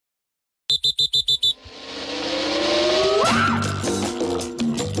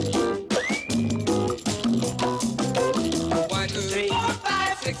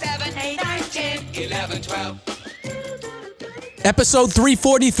Episode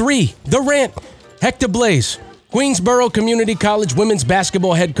 343, The Rant. Hector Blaise, Queensborough Community College women's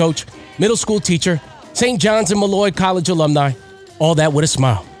basketball head coach, middle school teacher, St. John's and Molloy College alumni, all that with a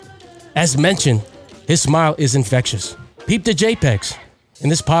smile. As mentioned, his smile is infectious. Peep the JPEGs. In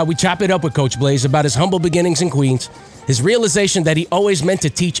this pod, we chop it up with Coach Blaise about his humble beginnings in Queens, his realization that he always meant to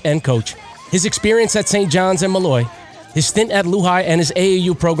teach and coach, his experience at St. John's and Molloy, his stint at LuHi and his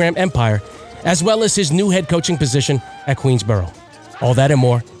AAU program Empire, as well as his new head coaching position at Queensborough. All that and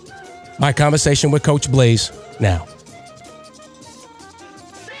more. My conversation with Coach Blaise now.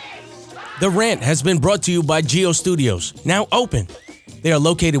 The Rant has been brought to you by Geo Studios, now open. They are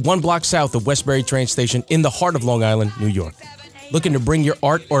located 1 block south of Westbury train station in the heart of Long Island, New York. Looking to bring your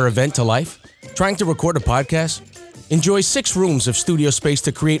art or event to life? Trying to record a podcast? Enjoy 6 rooms of studio space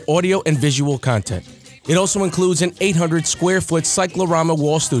to create audio and visual content. It also includes an 800 square foot cyclorama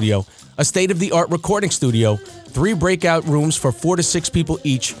wall studio, a state-of-the-art recording studio, 3 breakout rooms for 4 to 6 people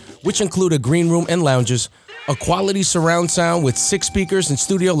each, which include a green room and lounges, a quality surround sound with 6 speakers and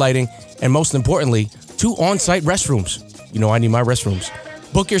studio lighting, and most importantly, 2 on-site restrooms. You know I need my restrooms.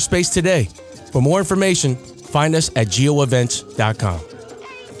 Book your space today. For more information, find us at geoevents.com.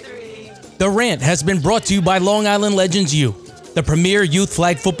 The Rant has been brought to you by Long Island Legends U, the premier youth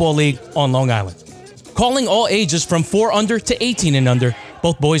flag football league on Long Island. Calling all ages from 4 under to 18 and under,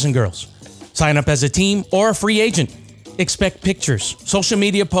 both boys and girls. Sign up as a team or a free agent. Expect pictures, social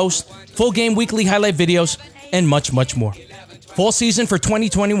media posts, full game weekly highlight videos, and much, much more. Fall season for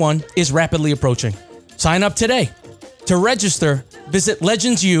 2021 is rapidly approaching. Sign up today. To register, visit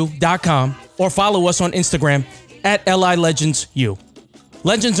legendsu.com or follow us on Instagram at LILegendsU.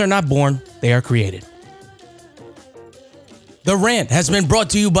 Legends are not born, they are created. The Rant has been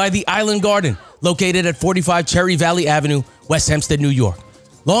brought to you by the Island Garden, located at 45 Cherry Valley Avenue, West Hempstead, New York.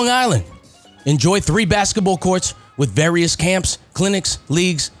 Long Island. Enjoy 3 basketball courts with various camps, clinics,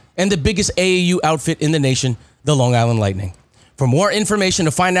 leagues, and the biggest AAU outfit in the nation, the Long Island Lightning. For more information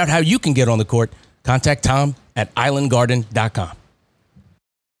to find out how you can get on the court, contact Tom at islandgarden.com.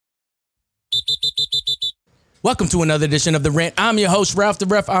 Welcome to another edition of The Rant. I'm your host, Ralph the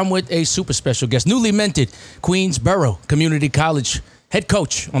Ref. I'm with a super special guest, newly minted Queensborough Community College head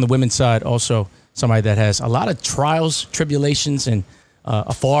coach on the women's side. Also, somebody that has a lot of trials, tribulations, and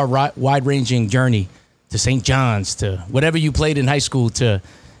a far wide-ranging journey to St. John's, to whatever you played in high school, to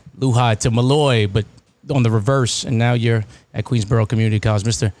LuHi, to Molloy, but on the reverse. And now you're at Queensborough Community College.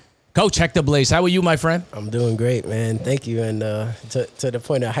 Mr. Coach Hector Blaise, how are you, my friend? I'm doing great, man. Thank you. And to the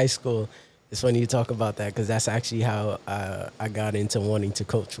point of high school, it's funny you talk about that because that's actually how I got into wanting to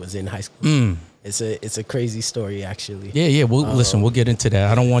coach, was in high school. It's a crazy story, actually. Yeah. Listen, we'll get into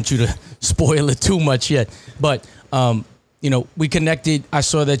that. I don't want you to spoil it too much yet. But, we connected. I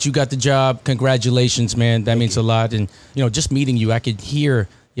saw that you got the job. Congratulations, man. That means a lot. And, just meeting you, I could hear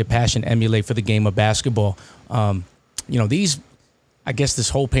your passion emulate for the game of basketball. I guess this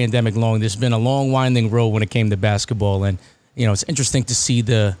whole pandemic long, there's been a long winding road when it came to basketball. And, it's interesting to see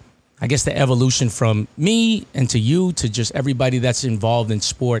the evolution from me and to you to just everybody that's involved in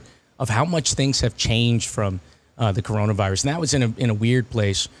sport of how much things have changed from the coronavirus. Now it's in a weird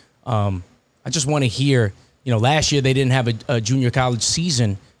place. I just want to hear, last year they didn't have a junior college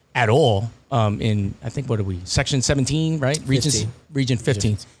season at all in, I think, Section 17, right? 15. Region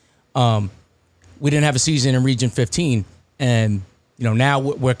 15. We didn't have a season in Region 15. And, now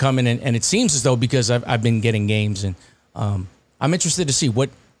we're coming in, and it seems as though, because I've been getting games, and I'm interested to see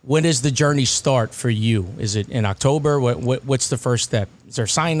when does the journey start for you? Is it in October? What's the first step? Is there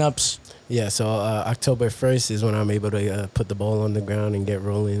sign-ups? Yeah, so October 1st is when I'm able to put the ball on the ground and get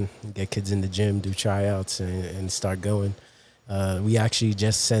rolling, get kids in the gym, do tryouts, and start going. We actually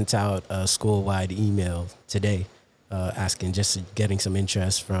just sent out a school-wide email today asking, just getting some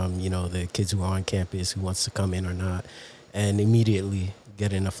interest from, the kids who are on campus, who wants to come in or not, and immediately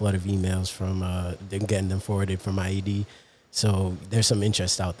getting a flood of emails from getting them forwarded from my AD. So there's some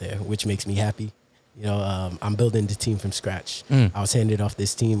interest out there, which makes me happy. I'm building the team from scratch. I was handed off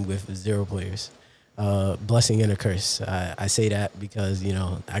this team with 0 players. Blessing and a curse. I say that because,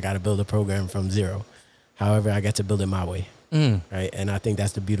 I got to build a program from 0. However, I got to build it my way. Right. And I think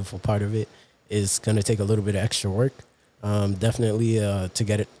that's the beautiful part of it. It's going to take a little bit of extra work, definitely to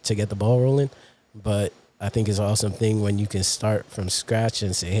get the ball rolling. But I think it's an awesome thing when you can start from scratch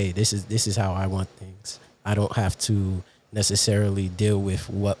and say, hey, this is how I want things. I don't have to necessarily deal with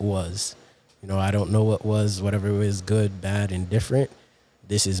what was. I don't know what was, whatever it was, good, bad, and different.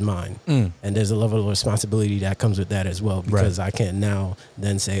 This is mine. And there's a level of responsibility that comes with that as well, because I can't now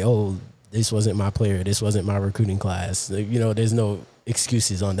then say, oh, this wasn't my player, this wasn't my recruiting class. There's no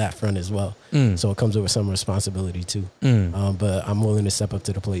excuses on that front as well. So it comes with some responsibility too. But I'm willing to step up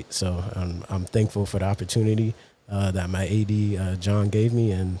to the plate. So I'm thankful for the opportunity that my AD John gave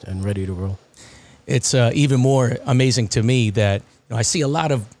me, and ready to roll. It's even more amazing to me that I see a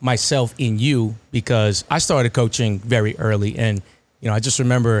lot of myself in you, because I started coaching very early, and I just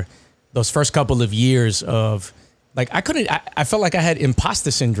remember those first couple of years of like I felt like I had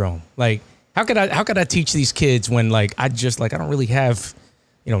imposter syndrome. Like how could I teach these kids when like I don't really have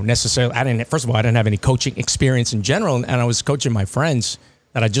necessarily, first of all I didn't have any coaching experience in general, and I was coaching my friends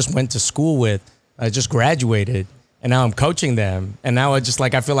that I just went to school with. I just graduated, and now I'm coaching them, and now I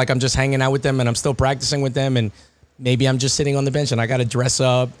feel like I'm just hanging out with them, and I'm still practicing with them, and maybe I'm just sitting on the bench and I got to dress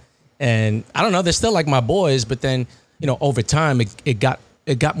up, and I don't know, they're still like my boys, but then over time it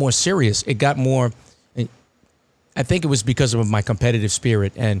got more serious. It got more. I think it was because of my competitive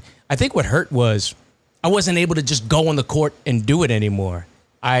spirit, and I think what hurt was I wasn't able to just go on the court and do it anymore.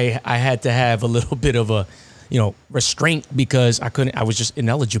 I had to have a little bit of a restraint, because I was just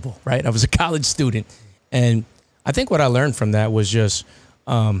ineligible, right? I was a college student, and I think what I learned from that was just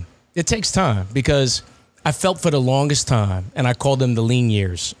it takes time, because I felt for the longest time, and I called them the lean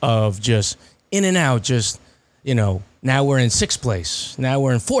years of just in and out, just now we're in 6th place. Now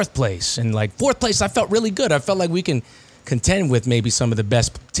we're in 4th place. And like 4th place, I felt really good. I felt like we can contend with maybe some of the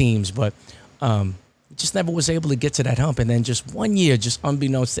best teams, but just never was able to get to that hump. And then just one year, just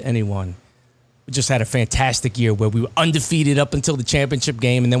unbeknownst to anyone, we just had a fantastic year where we were undefeated up until the championship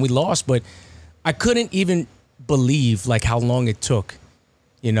game, and then we lost. But I couldn't even believe like how long it took,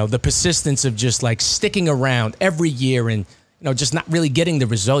 the persistence of just like sticking around every year and, just not really getting the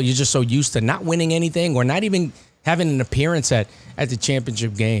result. You're just so used to not winning anything or not even having an appearance at the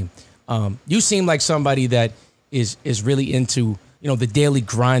championship game. You seem like somebody that is really into, the daily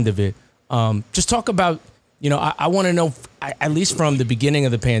grind of it. Just talk about, I want to know, at least from the beginning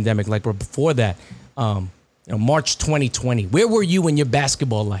of the pandemic, like before that, March 2020, where were you in your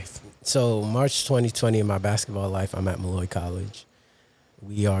basketball life? So March 2020 in my basketball life, I'm at Molloy College.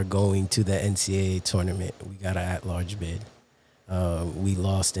 We are going to the NCAA tournament. We got an at-large bid. We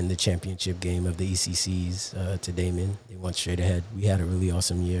lost in the championship game of the ECCs to Damon. They went straight ahead. We had a really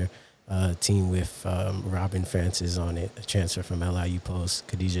awesome year. Team with Robin Francis on it, a transfer from LIU Post,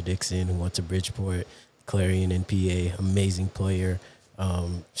 Khadijah Dixon, who went to Bridgeport, Clarion and PA, amazing player.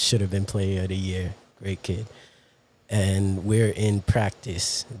 Should have been player of the year. Great kid. And we're in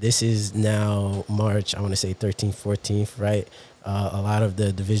practice. This is now March, I want to say 13th, 14th, right? A lot of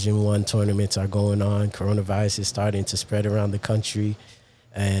the Division I tournaments are going on. Coronavirus is starting to spread around the country,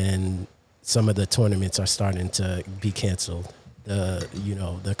 and some of the tournaments are starting to be canceled.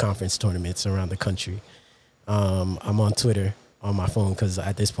 The conference tournaments around the country. I'm on Twitter on my phone because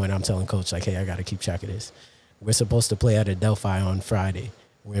at this point I'm telling Coach, like, hey, I got to keep track of this. We're supposed to play at Adelphi on Friday.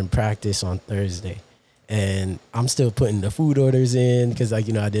 We're in practice on Thursday. And I'm still putting the food orders in because, I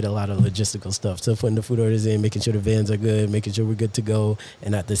did a lot of logistical stuff. Still putting the food orders in, making sure the vans are good, making sure we're good to go.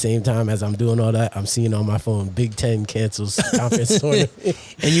 And at the same time, as I'm doing all that, I'm seeing on my phone, Big Ten cancels conference tournament.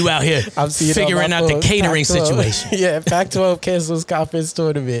 And you out here figuring out the catering situation. Yeah, Pac-12 cancels conference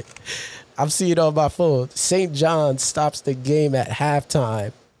tournament. I'm seeing it on my phone. St. John stops the game at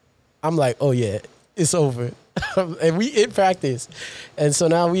halftime. I'm like, oh, yeah, it's over. And we in practice. And so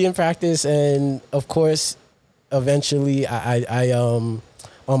now we in practice, and of course eventually I on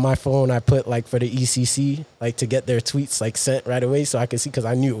my phone I put like for the ECC, like to get their tweets like sent right away so I could see, because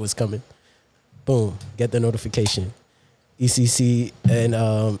I knew it was coming. Boom, get the notification. ECC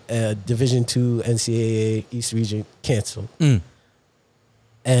and Division II NCAA East Region canceled.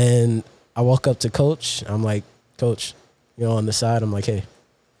 And I walk up to Coach. I'm like, Coach, on the side, I'm like, hey,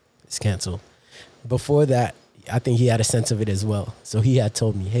 it's canceled. Before that, I think he had a sense of it as well. So he had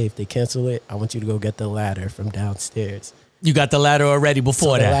told me, hey, if they cancel it, I want you to go get the ladder from downstairs. You got the ladder already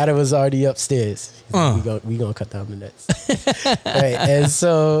before that? The ladder was already upstairs. We gonna cut down the nets. Right. And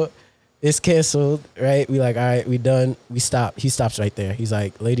so it's canceled, right? We like, all right, we done. We stop. He stops right there. He's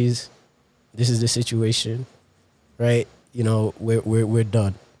like, ladies, this is the situation, right? We're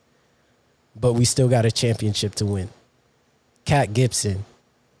done. But we still got a championship to win.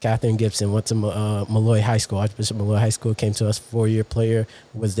 Catherine Gibson went to Molloy High School. Archbishop Molloy High School, came to us, 4-year player,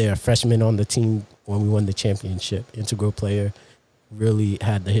 was there, a freshman on the team when we won the championship, integral player, really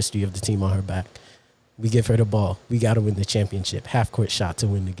had the history of the team on her back. We give her the ball. We got to win the championship. Half-court shot to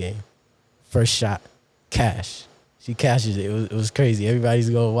win the game. First shot, cash. She cashes it. It was crazy. Everybody's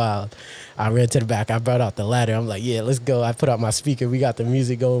going wild. I ran to the back. I brought out the ladder. I'm like, yeah, let's go. I put out my speaker. We got the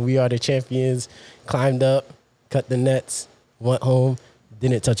music going. We are the champions. Climbed up, cut the nets, went home.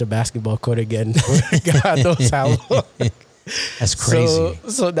 Didn't touch a basketball court again. God knows how long. That's crazy.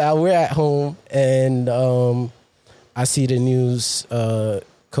 So now we're at home, and I see the news.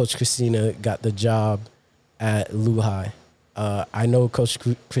 Coach Christina got the job at LuHi. I know Coach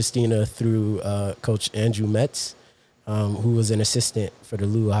Christina through Coach Andrew Metz, who was an assistant for the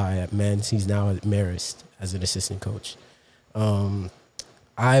LuHi at Men's. He's now at Marist as an assistant coach.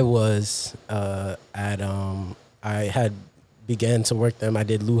 I was I had began to work them. I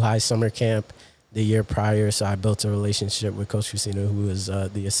did LuHi summer camp the year prior, so I built a relationship with Coach Christina, who was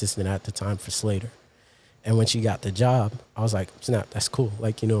the assistant at the time for Slater. And when she got the job, I was like, snap, that's cool.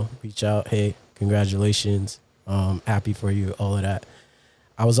 Like, reach out, hey, congratulations, happy for you, all of that.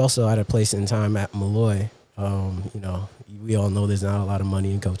 I was also at a place in time at Molloy. We all know there's not a lot of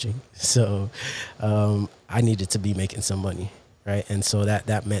money in coaching. So I needed to be making some money, right? And so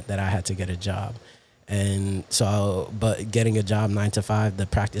that meant that I had to get a job. And so, but getting a job 9 to 5, the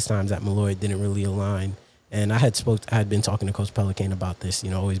practice times at Molloy didn't really align. And I had been talking to Coach Pelican about this,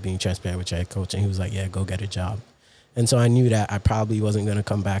 always being transparent with your head coach. And he was like, yeah, go get a job. And so I knew that I probably wasn't going to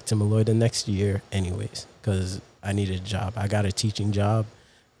come back to Molloy the next year anyways, because I needed a job. I got a teaching job,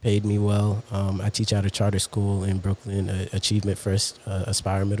 paid me well. I teach at a charter school in Brooklyn, Achievement First,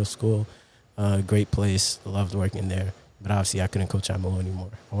 Aspire Middle School. Great place. Loved working there. But obviously I couldn't coach at Molloy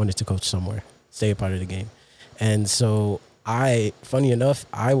anymore. I wanted to coach somewhere, stay a part of the game. And so funny enough,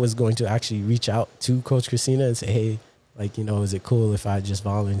 I was going to actually reach out to Coach Christina and say, hey, is it cool if I just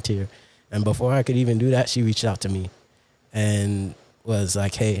volunteer? And before I could even do that, she reached out to me and was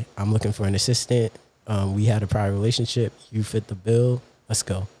like, hey, I'm looking for an assistant. We had a prior relationship. You fit the bill. Let's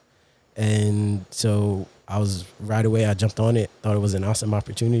go. And so right away, I jumped on it, thought it was an awesome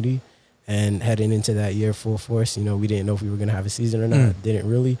opportunity. And heading into that year full force, we didn't know if we were going to have a season or not. Didn't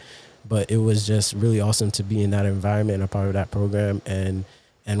really. But it was just really awesome to be in that environment and a part of that program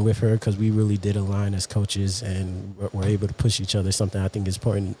and with her, because we really did align as coaches and we're able to push each other. Something I think is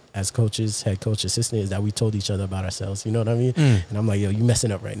important as coaches, head coach, assistant, is that we told each other about ourselves. You know what I mean? And I'm like, yo, you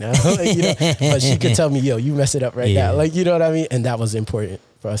messing up right now. But she could tell me, yo, you messing up right now. You know what I mean? And that was important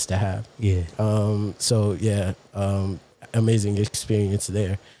for us to have. Yeah. Amazing experience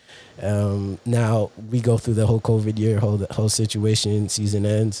there. Now we go through the whole COVID year, whole situation, season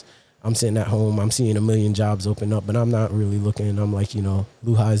ends. I'm sitting at home. I'm seeing a million jobs open up, but I'm not really looking. I'm like,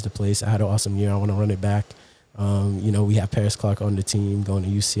 LuHi is the place. I had an awesome year. I want to run it back. We have Paris Clark on the team going to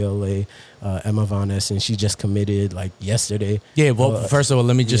UCLA. Emma Von Essen, she just committed yesterday. Yeah. Well, first of all,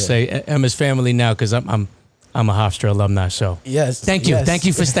 let me just say Emma's family now, because I'm a Hofstra alumni, so yes. Thank you. Yes. Thank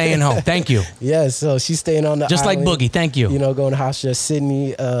you for staying home. Thank you. Yes, so she's staying on the just island, like Boogie. Thank you. Going to Hofstra.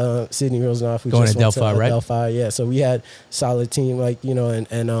 Sydney Rosenoff, who going just to Delphi, right? Delphi, yeah. So we had solid team,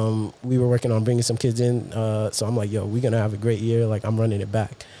 and we were working on bringing some kids in. So I'm like, yo, we're gonna have a great year. I'm running it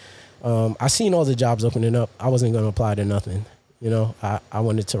back. I seen all the jobs opening up. I wasn't gonna apply to nothing. I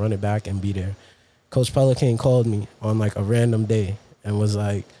wanted to run it back and be there. Coach Pelican called me on a random day and was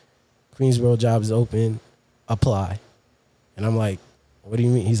like, Queensborough job is open. Apply. And I'm like, what do you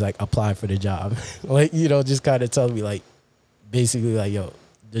mean? He's like, apply for the job. Just kind of telling me basically yo,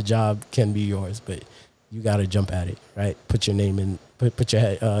 the job can be yours, but you got to jump at it, right? Put your name in, put your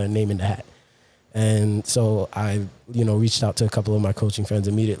name in the hat. And so I, reached out to a couple of my coaching friends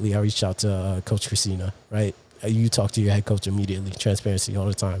immediately. I reached out to Coach Christina, right? You talk to your head coach immediately, transparency all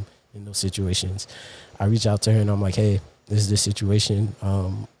the time in those situations. I reached out to her and I'm like, hey, this is the situation.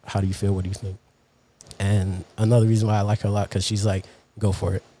 How do you feel? What do you think? And another reason why I like her a lot, because she's like, go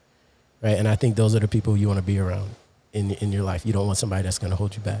for it, right? And I think those are the people you want to be around in your life. You don't want somebody that's going to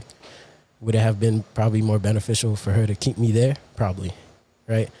hold you back. Would it have been probably more beneficial for her to keep me there? Probably,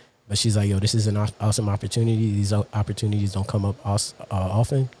 right? But she's like, yo, this is an awesome opportunity. These opportunities don't come up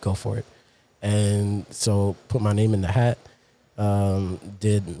often. Go for it. And so put my name in the hat.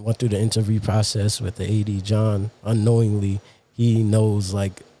 Went through the interview process with the AD, John. Unknowingly, he knows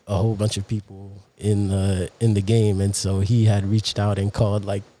a whole bunch of people in the game, and so he had reached out and called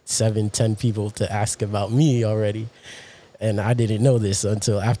 7-10 people to ask about me already, and I didn't know this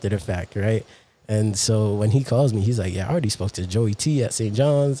until after the fact, right? And so when he calls me, he's like, yeah, I already spoke to Joey T at St.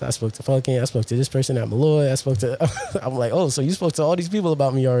 John's, I spoke to Falcon, I spoke to this person at Molloy, I'm like, oh, so you spoke to all these people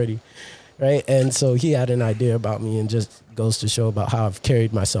about me already, right? And so he had an idea about me, and just goes to show about how I've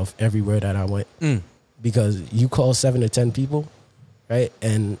carried myself everywhere that I went. Because you call 7 to 10 people, right?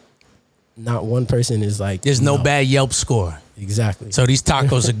 And not one person is there's no bad Yelp score. Exactly. So these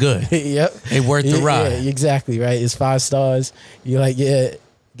tacos are good. Yep. They worth the ride. Yeah, exactly, right? It's 5 stars. You're like, yeah,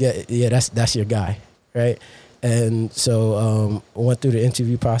 that's your guy, right? And so went through the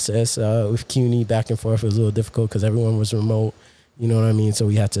interview process with CUNY back and forth. It was a little difficult because everyone was remote. You know what I mean? So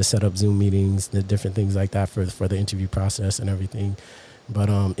we had to set up Zoom meetings, the different things like that for the interview process and everything. But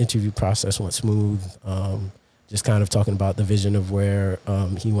interview process went smooth. Just kind of talking about the vision of where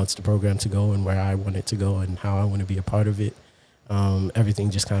he wants the program to go and where I want it to go and how I want to be a part of it. Everything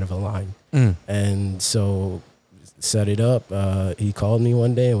just kind of aligned. And so set it up. He called me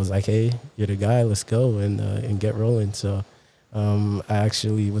one day and was like, hey, you're the guy, let's go and get rolling. So I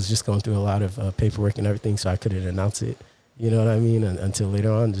actually was just going through a lot of paperwork and everything, so I couldn't announce it. You know what I mean? Until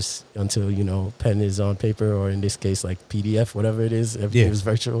later on, just until, you know, pen is on paper, or in this case, like PDF, whatever it is, everything was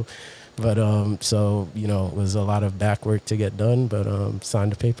virtual. But so, you know, it was a lot of back work to get done, but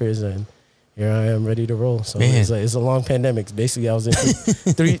signed the papers and here I am ready to roll. So it's a long pandemic. Basically, I was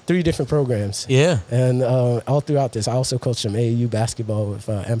in three different programs. Yeah. And all throughout this, I also coached some AAU basketball with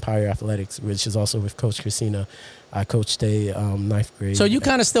Empire Athletics, which is also with Coach Christina. I coached a ninth grade. So you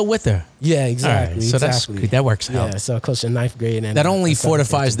kind of still with her? Yeah, exactly. Right, so exactly. that works out. Yeah, so I coached a ninth grade. And that only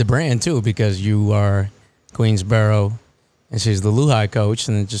fortifies the brand, too, because you are Queensborough, and she's the LuHi coach,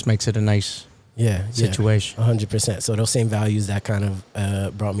 and it just makes it a nice situation. 100%. So those same values that kind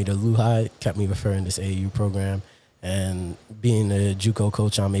of brought me to LuHi kept me with her in this AAU program. And being a JUCO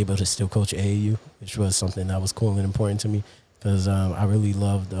coach, I'm able to still coach AAU, which was something that was cool and important to me. Because I really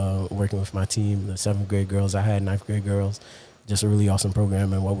loved working with my team, the 7th grade girls. I had 9th grade girls. Just a really awesome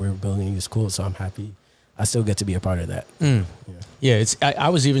program, and what we were building is cool. So I'm happy I still get to be a part of that. Yeah, I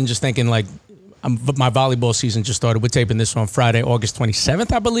was even just thinking, like, my volleyball season just started. We're taping this on Friday, August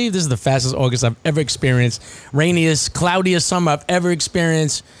 27th, I believe. This is the fastest August I've ever experienced. Rainiest, cloudiest summer I've ever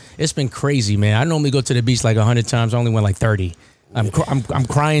experienced. It's been crazy, man. I normally go to the beach like 100 times. I only went like 30. I'm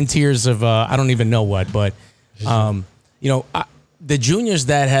crying tears of I don't even know what, but you know, the juniors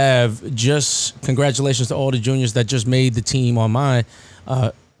that have just, congratulations to all the juniors that just made the team on my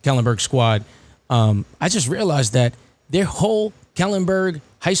Kellenberg squad. I just realized that their whole Kellenberg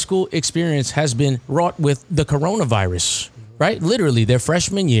high school experience has been wrought with the coronavirus, right? Literally, their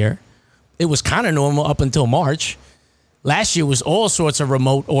freshman year, it was kind of normal up until March. Last year was all sorts of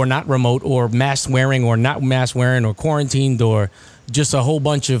remote or not remote, or mask wearing or not mask wearing, or quarantined, or just a whole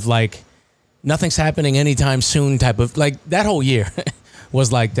bunch of like, nothing's happening anytime soon type of, like, that whole year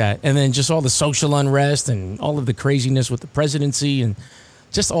was like that. And then just all the social unrest and all of the craziness with the presidency and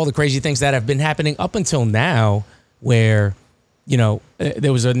just all the crazy things that have been happening up until now, where, you know,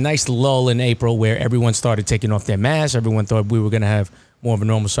 there was a nice lull in April where everyone started taking off their masks. Everyone thought we were going to have more of a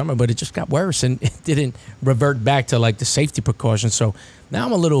normal summer, but it just got worse and it didn't revert back to like the safety precautions. So now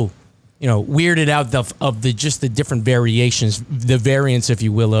I'm a little, you know, weirded out of the just the different variations, the variants, if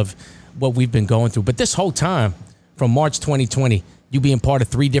you will, of what we've been going through. But this whole time, from March 2020, you being part of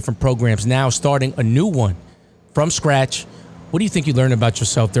 3 different programs, now starting a new one from scratch. What do you think you learned about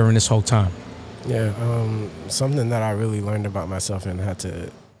yourself during this whole time? Yeah, something that I really learned about myself and had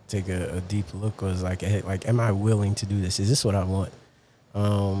to take a deep look was like, hey, like, am I willing to do this? Is this what I want?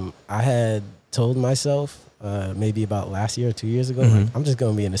 I had told myself maybe about last year or 2 years ago, like, I'm just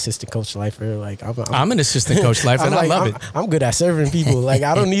going to be an assistant coach lifer. Like I'm an assistant coach lifer, and like, I love it. I'm good at serving people. Like,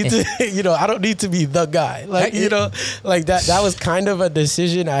 I don't need to, you know, I don't need to be the guy. Like, you know, like that was kind of a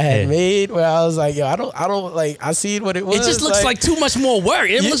decision I had made where I was like, yo, I don't like, I seen what it was. It just looks like too much more work.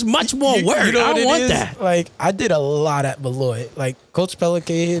 It looks much more work. You know I don't want is? that. Like, I did a lot at Molloy. Like, Coach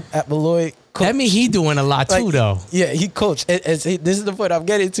Pelican at Molloy. That means he doing a lot too, though. Yeah, he coached. This is the point I'm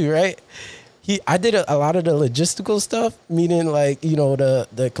getting to, right? I did a lot of the logistical stuff, meaning like, you know,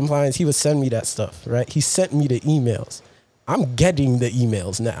 the compliance. He would send me that stuff, right? He sent me the emails. I'm getting the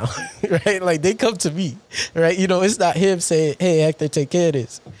emails now, right? Like, they come to me, right? You know, it's not him saying, hey, Hector, take care of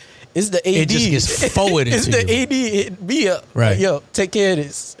this. It's the AD. It just gets forwarded it's to the you. AD hitting me up. Right. Like, yo, take care of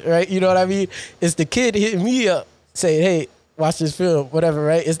this, right? You know what I mean? It's the kid hitting me up saying, hey, watch this film, whatever,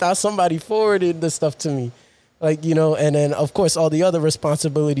 right? It's not somebody forwarding the stuff to me. Like, you know, and then, of course, all the other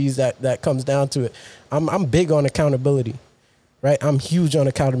responsibilities that comes down to it. I'm big on accountability, right? I'm huge on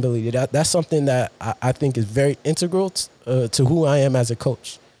accountability. That's something that I think is very integral to who I am as a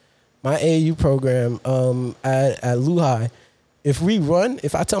coach. My AAU program at LuHi,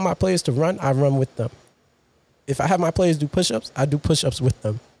 if I tell my players to run, I run with them. If I have my players do push-ups, I do push-ups with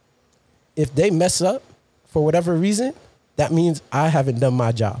them. If they mess up for whatever reason, that means I haven't done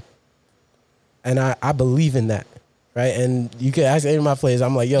my job. And I believe in that, right? And you can ask any of my players,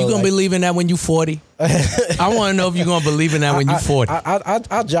 I'm like, yo. You going to believe in that when you 40? I want to know if you're going to believe in that when you 40.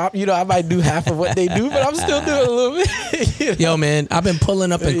 I'll drop, you know, I might do half of what they do, but I'm still doing a little bit. You know? Yo, man, I've been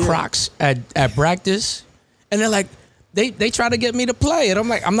pulling up in Crocs at practice, and they're like, they try to get me to play. And I'm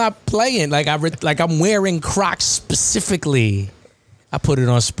like, I'm not playing. Like, I'm wearing Crocs specifically. I put it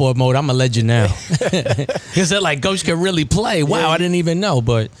on sport mode. I'm going to let you know. Because they're like, Coach can really play. Wow, I didn't even know.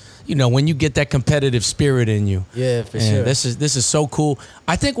 But, you know, when you get that competitive spirit in you. Yeah, for sure. This is so cool.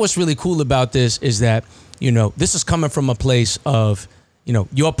 I think what's really cool about this is that, you know, this is coming from a place of, you know,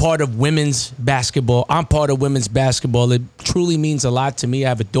 you're part of women's basketball. I'm part of women's basketball. It truly means a lot to me. I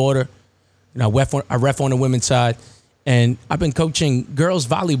have a daughter. You know, I ref on the women's side. And I've been coaching girls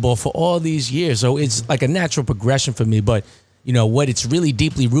volleyball for all these years. So it's like a natural progression for me. But, you know, what it's really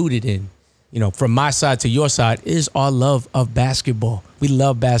deeply rooted in, you know, from my side to your side is our love of basketball. We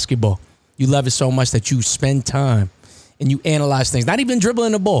love basketball. You love it so much that you spend time and you analyze things, not even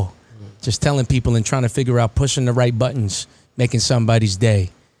dribbling the ball, just telling people and trying to figure out pushing the right buttons, making somebody's day,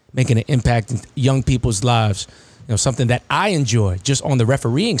 making an impact in young people's lives. You know, something that I enjoy just on the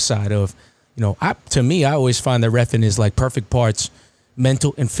refereeing side of, you know, to me, I always find that reffing is like perfect parts,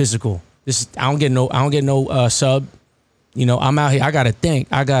 mental and physical. I don't get no sub. You know, I'm out here. I got to think.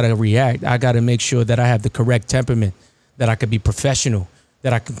 I got to react. I got to make sure that I have the correct temperament, that I could be professional,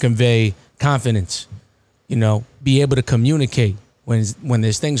 that I can convey confidence, you know, be able to communicate when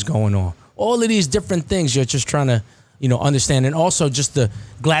there's things going on. All of these different things you're just trying to, you know, understand. And also just the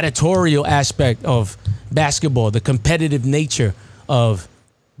gladiatorial aspect of basketball, the competitive nature of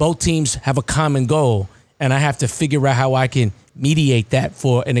both teams have a common goal. And I have to figure out how I can mediate that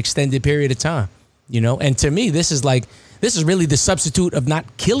for an extended period of time, you know. And to me, this is really the substitute of not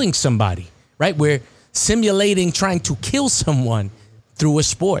killing somebody, right? We're simulating trying to kill someone through a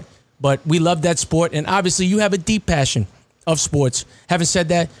sport. But we love that sport, and obviously you have a deep passion of sports. Having said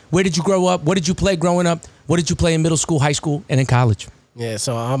that, where did you grow up? What did you play growing up? What did you play in middle school, high school, and in college? Yeah,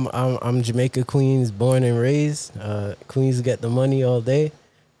 so I'm Jamaica, Queens, born and raised. Queens get the money all day.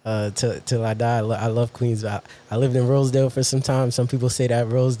 Till I die. I love Queens. I lived in Rosedale for some time. Some people say that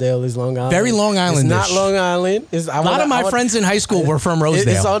Rosedale is Long Island. Very Long Island. It's not Long Island. A lot of my friends in high school were from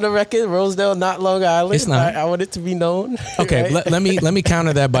Rosedale. It's on the record. Rosedale, not Long Island. It's not. I want it to be known. Okay, right? let me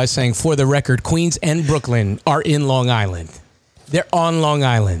counter that by saying, for the record, Queens and Brooklyn are in Long Island. They're on Long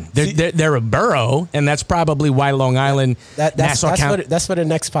Island. They're a borough, and that's probably why Long Island, Nassau County. That's for the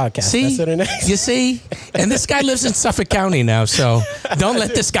next podcast. See? That's for the next. You see? And this guy lives in Suffolk County now, so don't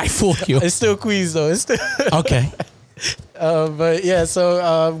let this guy fool you. It's still Queens, though. It's still Okay. But yeah,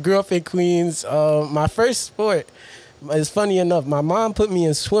 so grew up in Queens. My first sport is funny enough. My mom put me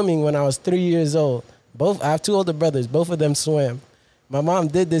in swimming when I was 3 years old. I have two older brothers. Both of them swam. My mom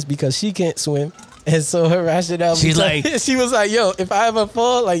did this because she can't swim. And so her rationale, she was like, yo, if I ever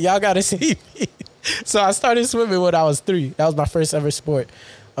fall, like, y'all got to save me. So I started swimming when I was 3. That was my first ever sport.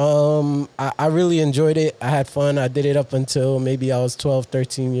 I really enjoyed it. I had fun. I did it up until maybe I was 12,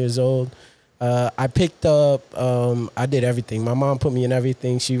 13 years old. I picked up, I did everything. My mom put me in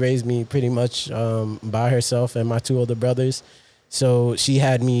everything. She raised me pretty much by herself and my two older brothers. So she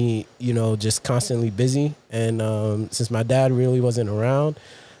had me, you know, just constantly busy. And since my dad really wasn't around,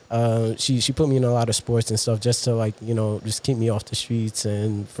 she put me in a lot of sports and stuff just to, like, you know, just keep me off the streets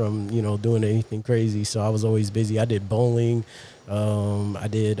and from, you know, doing anything crazy. So I was always busy. I did bowling. I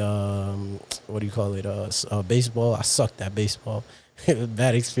did, baseball. I sucked at baseball. It was a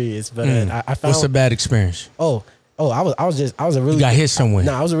bad experience, but I found. What's a bad experience? I was a really. You got hit somewhere.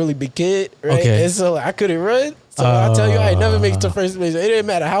 I was a really big kid, right? Okay. And so I couldn't run. So I tell you, I never make it to first base. It didn't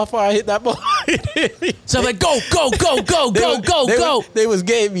matter how far I hit that ball. So I'm like, go. They was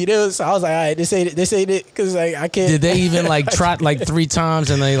getting me. I was like, all right, this ain't it, because like I can't. Did they even like trot like 3 times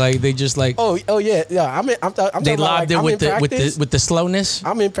and they just like? Oh yeah. I'm they lobbed it with the slowness.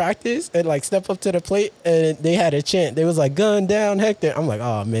 I'm in practice and like step up to the plate and they had a chant. They was like, gun down, Hector. I'm like,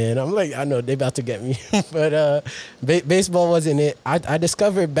 oh man. I'm like, I know they about to get me. But baseball wasn't it. I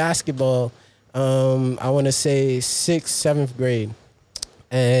discovered basketball. I want to say 6th, 7th grade.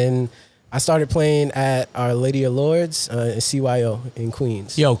 And I started playing at Our Lady of Lourdes in CYO in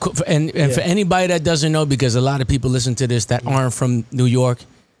Queens. Yo, and for anybody that doesn't know, because a lot of people listen to this that aren't from New York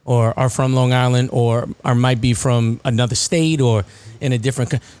or are from Long Island or might be from another state or in a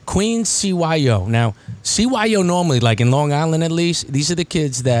different Queens, CYO. Now, CYO normally, like in Long Island at least, these are the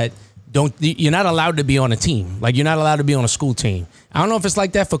kids that you're not allowed to be on a team. Like, you're not allowed to be on a school team. I don't know if it's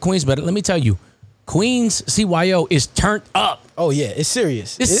like that for Queens, but let me tell you, Queens CYO is turned up. Oh yeah, it's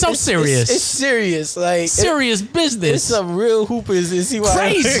serious. It's so serious. It's serious, like serious business. It's some real hoopers in CYO.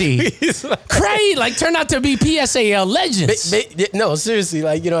 Crazy, crazy. Like, turned out to be PSAL legends. No, seriously,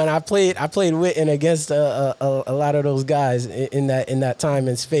 like, you know, and I played with and against a lot of those guys in that time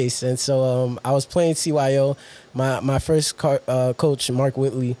and space, and so I was playing CYO. My first coach, Mark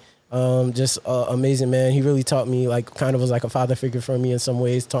Whitley. Just amazing man. He really taught me, like, kind of was like a father figure for me in some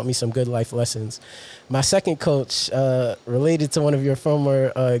ways, taught me some good life lessons. My second coach, related to one of your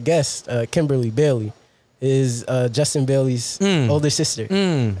former guests, Kimberly Bailey, is Justin Bailey's older sister.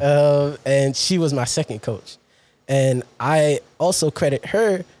 And she was my second coach. And I also credit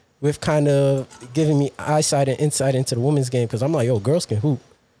her with kind of giving me eyesight and insight into the women's game, because I'm like, yo, girls can hoop.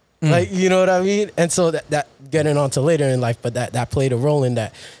 Like, you know what I mean? And so that getting on to later in life, but that played a role in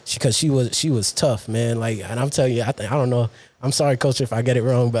that, because she was tough, man. Like, and I'm telling you, I don't know. I'm sorry, coach, if I get it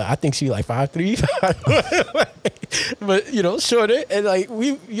wrong, but I think she like 5'3", but you know, shorter. And like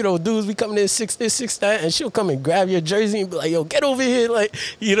we, you know, dudes, we coming in 6 this, 6 that, and she'll come and grab your jersey and be like, yo, get over here, like,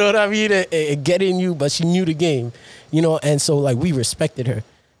 you know what I mean, and get in you. But she knew the game, you know, and so like we respected her.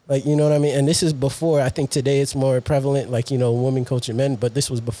 Like, you know what I mean? And this is before, I think today it's more prevalent, like, you know, women coaching men, but this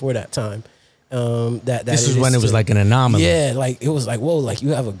was before that time. This is when it was like an anomaly. Yeah, like it was like, whoa, like you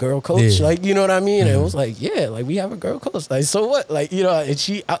have a girl coach, like, you know what I mean? And it was like, yeah, like we have a girl coach. Like, so what? Like, you know, and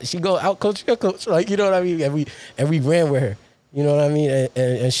she go out coach your coach, like, you know what I mean? And we ran with her, you know what I mean?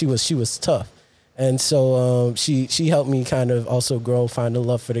 And she was tough. And so she helped me kind of also grow, find a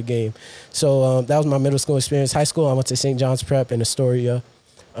love for the game. So that was my middle school experience. High school, I went to St. John's Prep in Astoria.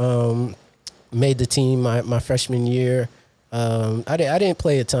 Made the team my freshman year. I didn't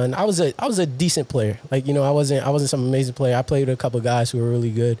play a ton. I was a decent player. Like, you know, I wasn't some amazing player. I played with a couple of guys who were really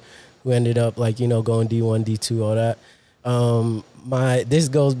good, who ended up, like, you know, going D1, D2, all that. This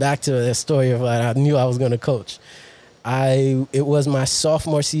goes back to the story of like I knew I was going to coach. It was my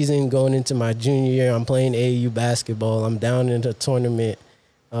sophomore season going into my junior year. I'm playing AAU basketball. I'm down in a tournament.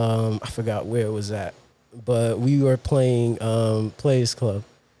 I forgot where it was at, but we were playing Players Club,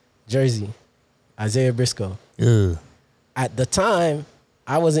 Jersey, Isaiah Briscoe. Ugh. At the time,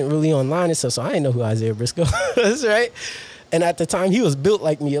 I wasn't really online and stuff, so I didn't know who Isaiah Briscoe was, right? And at the time, he was built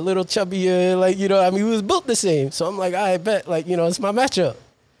like me, a little chubbier, like, you know, I mean, we was built the same. So I'm like, I bet, like, you know, it's my matchup.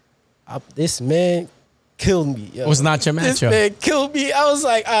 This man killed me. Yo. It was not your matchup. This man killed me. I was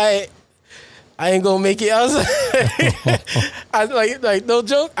like, I ain't gonna make it. I was like, no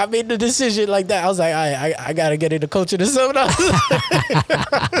joke. I made the decision like that. I was like, I gotta get into coaching or something.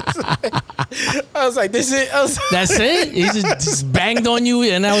 I was like, this it. That's it? He just banged on you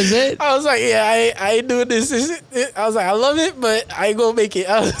and that was it? I was like, yeah, I ain't doing this. I was like, I love it, but I ain't gonna make it.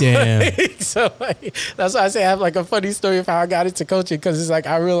 Damn. Like, so like, that's why I say I have like a funny story of how I got into coaching, because it's like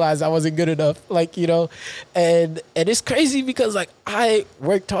I realized I wasn't good enough. Like, you know, and it's crazy because like I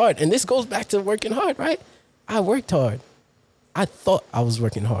worked hard, and this goes back to working hard, right? I worked hard. I thought I was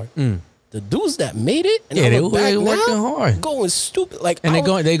working hard. The dudes that made it, and they working hard, going stupid. Like, and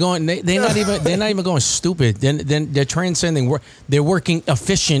they're not even going stupid. Then they're transcending work. They're working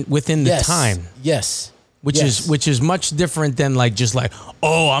efficient within the time. Yes. Which is much different than like just like,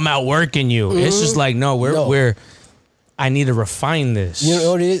 oh, I'm outworking you. Mm-hmm. It's just like, no, we're. I need to refine this. You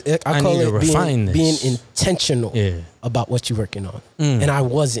know what it is? I call it being intentional about what you're working on. And I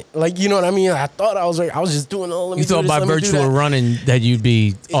wasn't. Like, you know what I mean? I thought I was just doing all of it. You thought by virtual running that you'd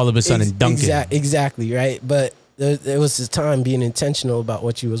be all of a sudden dunking. Exactly, right? But there was this time being intentional about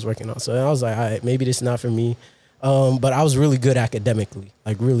what you was working on. So I was like, all right, maybe this is not for me. But I was really good academically,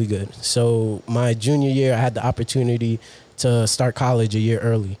 like really good. So my junior year, I had the opportunity to start college a year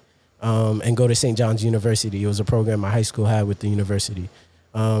early. And go to St. John's University. It was a program my high school had with the university.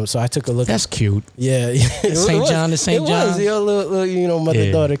 So I took a look. That's cute. Yeah. St. John to St. John. It was, little, you know,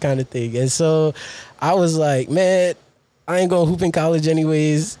 mother-daughter kind of thing. And so I was like, man, I ain't going to hoop in college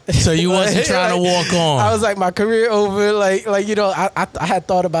anyways. So you wasn't trying to walk on. I was like, my career over. Like you know, I had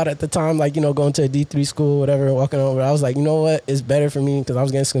thought about it at the time, like, you know, going to a D3 school, whatever, walking over. I was like, you know what? It's better for me because I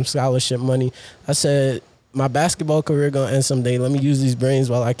was getting some scholarship money. I said, my basketball career gonna end someday. Let me use these brains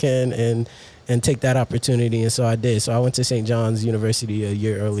while I can and take that opportunity. And so I did. So I went to St. John's University a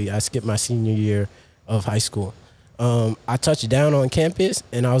year early. I skipped my senior year of high school. I touched down on campus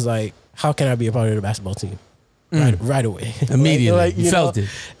and I was like, how can I be a part of the basketball team? Right away. Immediately. Like, you felt it.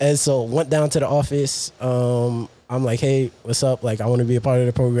 And so went down to the office. I'm like, hey, what's up? Like, I want to be a part of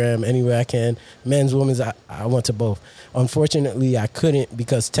the program any way I can. Men's, women's, I went to both. Unfortunately, I couldn't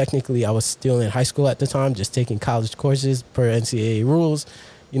because technically I was still in high school at the time, just taking college courses per NCAA rules.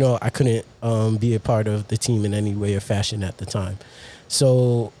 You know, I couldn't be a part of the team in any way or fashion at the time.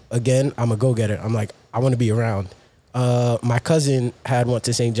 So, again, I'm a go-getter. I'm like, I want to be around. My cousin went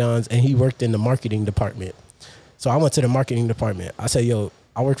to St. John's, and he worked in the marketing department. So I went to the marketing department. I said, yo,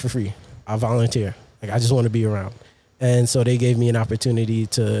 I work for free. I volunteer. Like, I just want to be around. And so they gave me an opportunity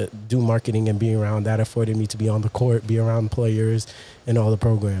to do marketing and be around. That afforded me to be on the court, be around players and all the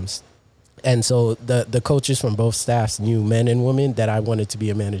programs. And so the coaches from both staffs knew, men and women, that I wanted to be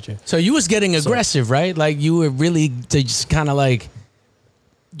a manager. So you was getting aggressive, right? Like you were really just kind of like,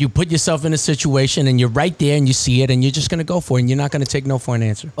 you put yourself in a situation and you're right there and you see it and you're just going to go for it and you're not going to take no for an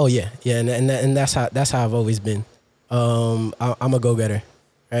answer. Oh yeah. Yeah. And that's how I've always been. I'm a go-getter,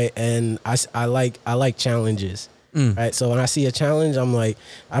 right? And I like challenges, right? So when I see a challenge, I'm like,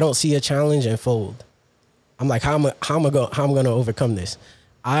 I don't see a challenge and fold. I'm like, how am I going to overcome this?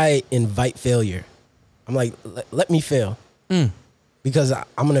 I invite failure. I'm like, let me fail. Because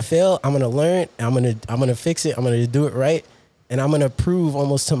I'm going to fail, I'm going to learn, I'm going to fix it, I'm going to do it right. And I'm going to prove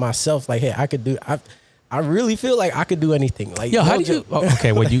almost to myself, like, hey, I really feel like I could do anything. Like, yo, how do you? Oh,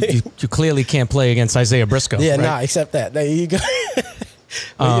 okay, well, you clearly can't play against Isaiah Briscoe. Yeah, right? nah, except that. There you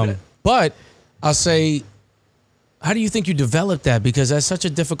go. But I'll say, how do you think you developed that? Because that's such a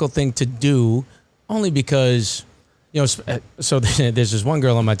difficult thing to do, only because, you know, so there's this one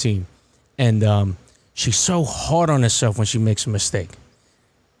girl on my team, and she's so hard on herself when she makes a mistake.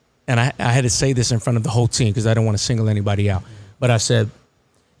 And I had to say this in front of the whole team because I don't want to single anybody out. But I said,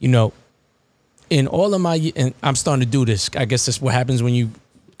 you know, in all of my, and I'm starting to do this. I guess that's what happens when you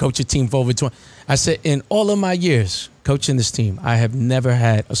coach a team for over 20. I said, in all of my years coaching this team, I have never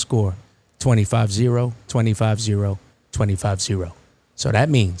had a score 25-0, 25-0, 25-0. So that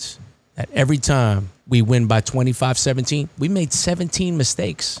means that every time we win by 25-17, we made 17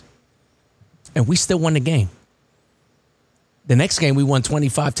 mistakes. And we still won the game. The next game, we won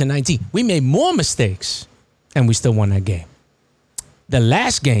 25-19. We made more mistakes, and we still won that game. The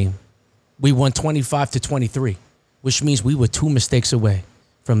last game, we won 25-23, which means we were 2 mistakes away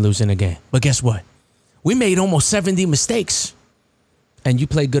from losing the game. But guess what? We made almost 70 mistakes, and you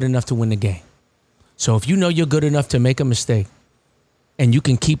played good enough to win the game. So if you know you're good enough to make a mistake, and you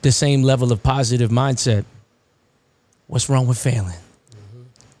can keep the same level of positive mindset, what's wrong with failing?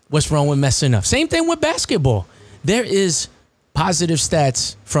 What's wrong with messing up? Same thing with basketball. There is positive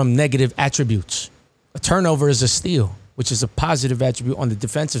stats from negative attributes. A turnover is a steal, which is a positive attribute on the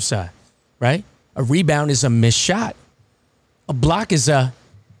defensive side, right? A rebound is a missed shot. A block is a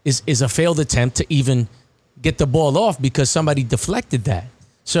failed attempt to even get the ball off because somebody deflected that.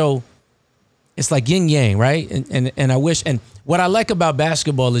 So it's like yin yang, right? And I wish, and what I like about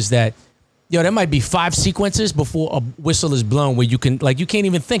basketball is that, yo, there might be 5 sequences before a whistle is blown where you can't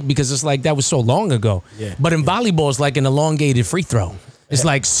even think because it's like that was so long ago. Yeah. But in volleyball, it's like an elongated free throw. It's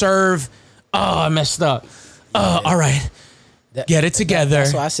like serve. Oh, I messed up. All right. Get it together.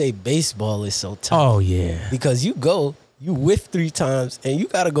 That's why I say baseball is so tough. Oh, yeah. Because you whiff 3 times and you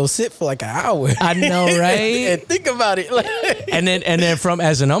got to go sit for like an hour. I know, right? And think about it. and then from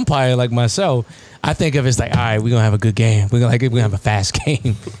as an umpire like myself, I think of it as like, all right, we're gonna have a good game. We're gonna have a fast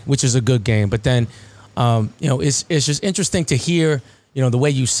game, which is a good game. But then, you know, it's just interesting to hear, you know, the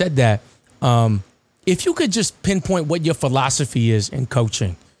way you said that. If you could just pinpoint what your philosophy is in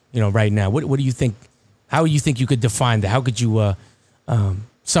coaching, you know, right now, what do you think? How do you think you could define that? How could you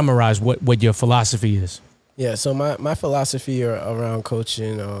summarize what your philosophy is? Yeah, so my philosophy around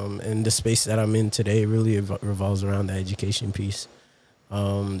coaching and the space that I'm in today really revolves around the education piece.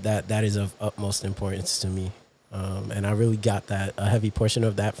 That is of utmost importance to me. And I really got a heavy portion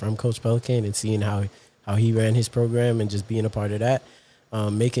of that from Coach Pelican and seeing how he ran his program and just being a part of that,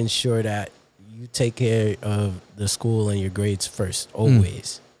 making sure that you take care of the school and your grades first,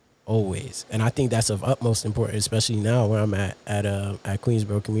 always. And I think that's of utmost importance, especially now where I'm at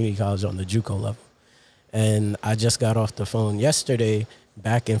Queensborough Community College on the JUCO level. And I just got off the phone yesterday,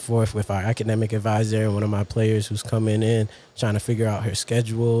 back and forth with our academic advisor and one of my players who's coming in, trying to figure out her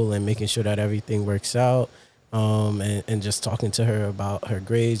schedule and making sure that everything works out. And just talking to her about her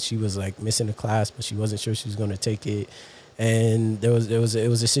grades. She was like missing a class, but she wasn't sure she was going to take it. And it was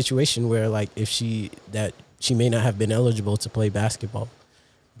a situation where like she may not have been eligible to play basketball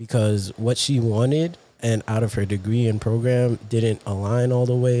because what she wanted and out of her degree and program didn't align all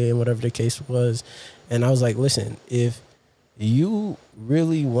the way and whatever the case was. And I was like, listen, if you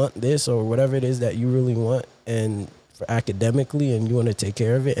really want this or whatever it is that you really want and for academically and you want to take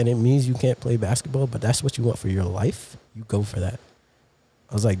care of it and it means you can't play basketball, but that's what you want for your life, you go for that.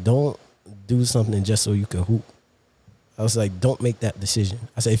 I was like, don't do something just so you can hoop. I was like, don't make that decision.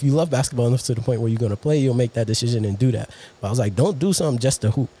 I said, if you love basketball enough to the point where you're going to play, you'll make that decision and do that. But I was like, don't do something just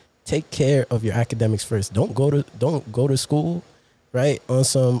to hoop. Take care of your academics first. Don't go to school, right, on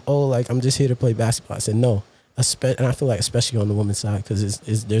some, like, I'm just here to play basketball. I said, no. And I feel like especially on the women's side because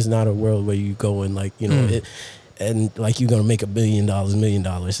there's not a world where you go and, like, you know, and, like, you're going to make $1 billion.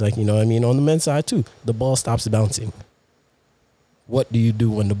 Like, you know what I mean? On the men's side, too, the ball stops bouncing. What do you do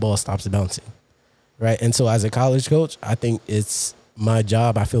when the ball stops bouncing? Right? And so as a college coach, I think it's my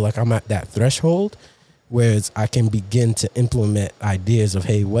job, I feel like I'm at that threshold where I can begin to implement ideas of,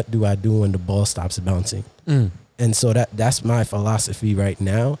 hey, what do I do when the ball stops bouncing? And so that's my philosophy right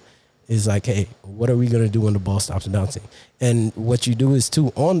now is like, hey, what are we going to do when the ball stops bouncing? And what you do is,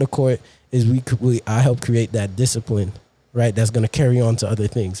 too, on the court is I help create that discipline, right, that's going to carry on to other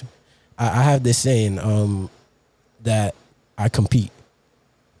things. I have this saying that I compete.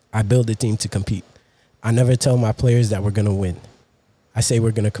 I build a team to compete. I never tell my players that we're going to win. I say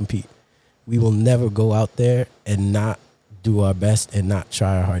we're going to compete. We will never go out there and not do our best and not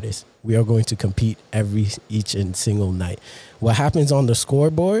try our hardest. We are going to compete each and single night. What happens on the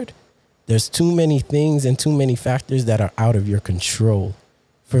scoreboard, there's too many things and too many factors that are out of your control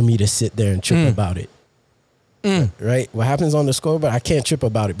for me to sit there and trip about it. Right? What happens on the scoreboard, I can't trip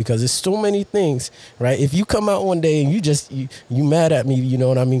about it because there's so many things, right? If you come out one day and you mad at me, you know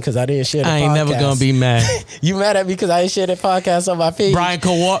what I mean? Because I didn't share the podcast. I ain't never going to be mad. You mad at me because I didn't share the podcast on my page. Brian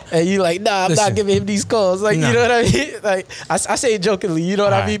Kowal. And you like, nah, I'm not giving him these calls. Like, you know what I mean? Like, I say it jokingly, you know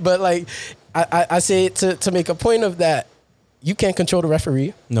what I mean? But like, I say it to make a point of that. You can't control the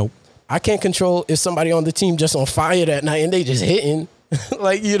referee. Nope. I can't control if somebody on the team just on fire that night and they just hitting.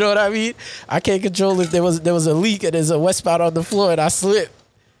 Like, you know what I mean? I can't control if there was a leak and there's a wet spot on the floor and I slip.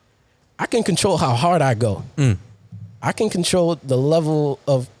 I can control how hard I go. I can control the level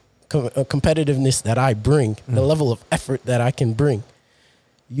of competitiveness that I bring, the level of effort that I can bring.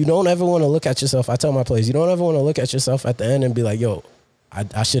 You don't ever want to look at yourself. I tell my players, you don't ever want to look at yourself at the end and be like, yo,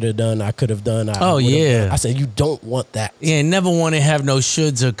 I should have done, I could have done. I said, you don't want that. Yeah, never want to have no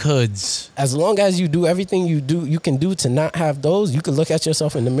shoulds or coulds. As long as you do everything you can do to not have those, you can look at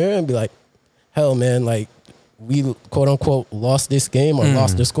yourself in the mirror and be like, hell, man, like, we, quote unquote, lost this game or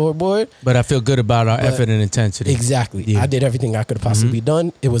lost the scoreboard. But I feel good about our effort and intensity. Exactly. Yeah. I did everything I could have possibly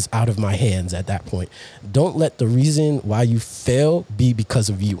done. It was out of my hands at that point. Don't let the reason why you fail be because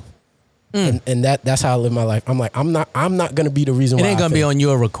of you. And that's how I live my life. I'm like, I'm not gonna be the reason why. It ain't gonna be on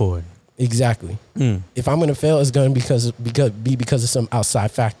your record. Exactly. If I'm gonna fail, it's gonna be because of some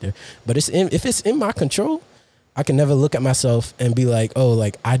outside factor. But if it's in my control, I can never look at myself and be like, oh,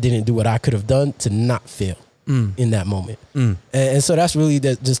 like I didn't do what I could have done to not fail in that moment. And so that's really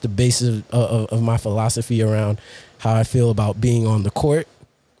just the basis of my philosophy around how I feel about being on the court.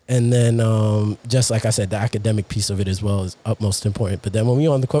 And then, just like I said, the academic piece of it as well is utmost important. But then when we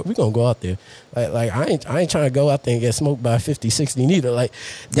on the court, we going to go out there. Like I ain't trying to go out there and get smoked by 50, 60 neither. Like,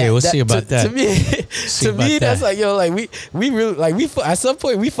 we'll see about that. To me, that's like, yo, like we really, like at some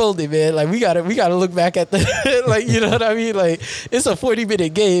point we folded, man. Like we gotta look back at the, like, you know what I mean? Like it's a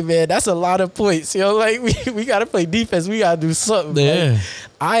 40-minute game, man. That's a lot of points. You know, like we gotta play defense. We gotta do something. Yeah. Like,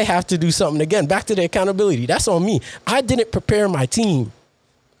 I have to do something. Again, back to the accountability. That's on me. I didn't prepare my team.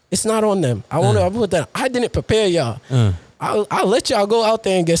 It's not on them. I want to put that. I didn't prepare y'all. I'll let y'all go out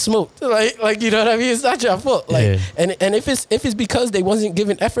there and get smoked. Like you know what I mean? It's not your fault. Like, and if it's because they wasn't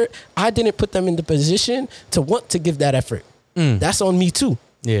giving effort, I didn't put them in the position to want to give that effort. That's on me too.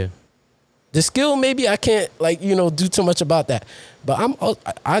 Yeah. The skill, maybe I can't do too much about that, but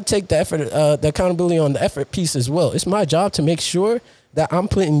I take the effort, the accountability on the effort piece as well. It's my job to make sure that I'm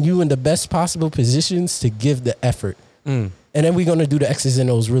putting you in the best possible positions to give the effort. And then we're going to do the X's and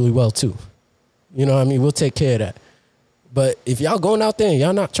O's really well, too. You know what I mean? We'll take care of that. But if y'all going out there and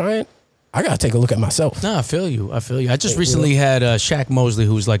y'all not trying, I got to take a look at myself. No, I feel you. I just recently had Shaq Mosley,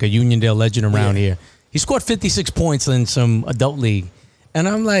 who's like a Uniondale legend around here. He scored 56 points in some adult league. And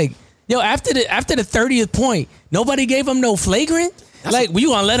I'm like, yo, after the 30th point, nobody gave him no flagrant? You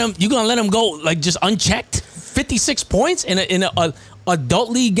gonna let him go like just unchecked? 56 points in a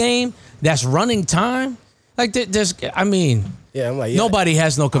adult league game that's running time? Like, I'm like, nobody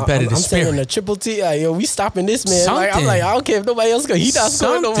has no competitive spirit. I'm saying the triple T, yo, we stopping this man. Like, I'm like, I don't care if nobody else he not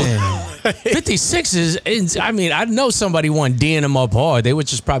scoring no more. 56 is, I know somebody won D'ing him up hard. They were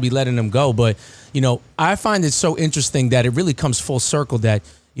just probably letting him go. But, I find it so interesting that it really comes full circle that,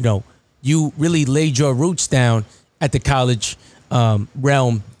 you really laid your roots down at the college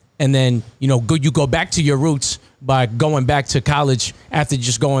realm. And then, you go back to your roots by going back to college after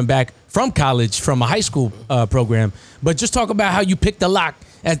just going back from college, from a high school program. But just talk about how you picked the lock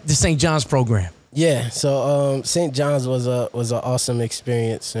at the St. John's program. Yeah, so St. John's was an awesome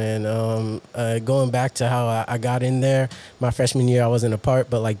experience. And going back to how I got in there, my freshman year I wasn't a part,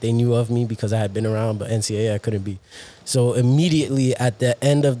 but like they knew of me because I had been around, but NCAA I couldn't be. So immediately at the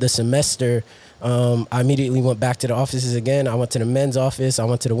end of the semester, I immediately went back to the offices again. I went to the men's office. I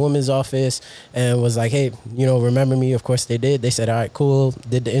went to the women's office and was like, hey, remember me? Of course they did. They said, all right, cool.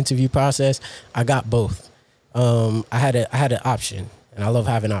 Did the interview process. I got both. I had an option. And I love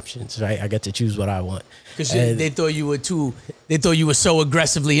having options, right? I get to choose what I want. Because they thought you were so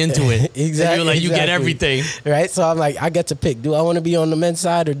aggressively into it. Exactly. You were like, you get everything. Right? So I'm like, I get to pick. Do I want to be on the men's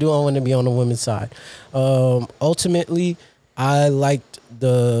side or do I want to be on the women's side? Ultimately, I liked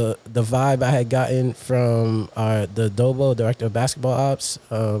the vibe I had gotten from the Dobo, director of basketball ops,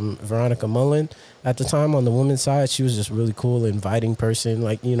 Veronica Mullen. At the time on the women's side, she was just really cool, inviting person,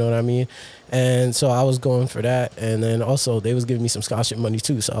 like, you know what I mean? And so I was going for that. And then also they was giving me some scholarship money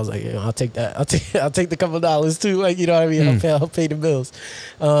too. So I was like, I'll take that. I'll take the couple of dollars too. Like, you know what I mean? I'll pay the bills.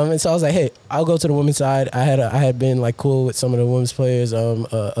 And so I was like, hey, I'll go to the women's side. I had been like cool with some of the women's players.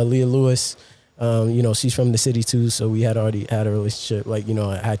 Aaliyah Lewis, she's from the city too. So we had already had a relationship. Like,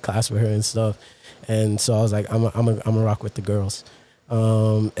 I had class with her and stuff. And so I was like, I'm a rock with the girls.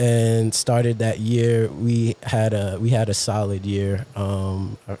 And started that year. We had a solid year.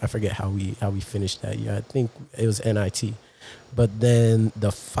 I forget how we finished that year. I think it was NIT. But then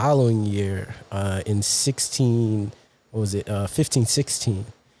the following year, in 15-16,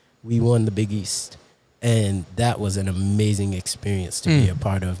 we won the Big East. And that was an amazing experience to be a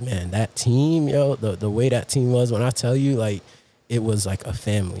part of. Man, that team, the way that team was, when I tell you, like, it was like a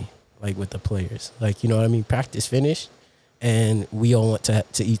family, like with the players. Like, you know what I mean? Practice finished. And we all went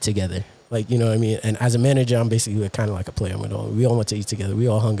to eat together. Like, you know what I mean? And as a manager, I'm basically kind of like a player. We all went to eat together. We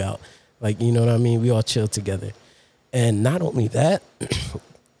all hung out. Like, you know what I mean? We all chilled together. And not only that,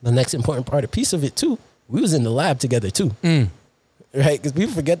 the next important piece of it too, we was in the lab together too. Right? Because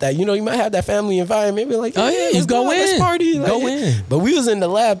people forget that. You might have that family environment. Be like, you go in. Let's party. Go in. But we was in the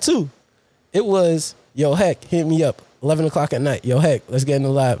lab too. It was, yo, Heck, hit me up. 11 o'clock at night. Yo, Heck, let's get in the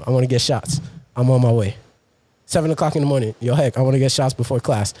lab. I want to get shots. I'm on my way. 7 o'clock in the morning. Yo, Heck, I want to get shots before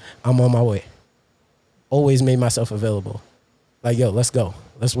class. I'm on my way. Always made myself available. Like, yo, let's go.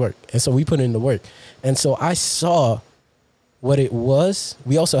 Let's work. And so we put in the work. And so I saw what it was.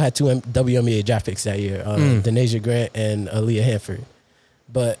 We also had 2 WNBA draft picks that year, Denasia Grant and Aaliyah Hanford.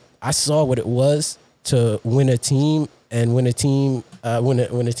 But I saw what it was to win a team and win a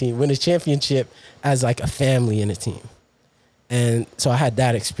championship as like a family in a team. And so I had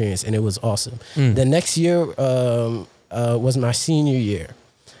that experience, and it was awesome. The next year was my senior year.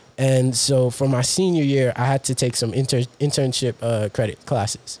 And so for my senior year, I had to take some internship credit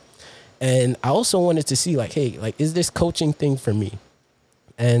classes. And I also wanted to see, like, hey, like, is this coaching thing for me?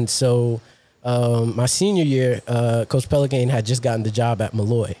 And so my senior year, Coach Pelican had just gotten the job at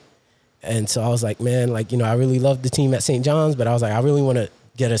Molloy. And so I was like, man, like, I really loved the team at St. John's, but I was like, I really want to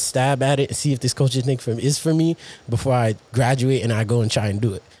get a stab at it and see if this coaching thing is for me before I graduate and I go and try and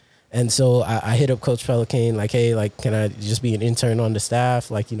do it. And so I hit up Coach Pelican, like, hey, like, can I just be an intern on the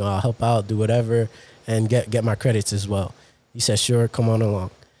staff? Like, I'll help out, do whatever, and get my credits as well. He said, sure, come on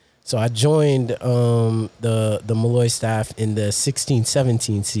along. So I joined the Molloy staff in the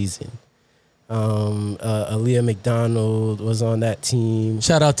 16-17 season. Aaliyah McDonald was on that team.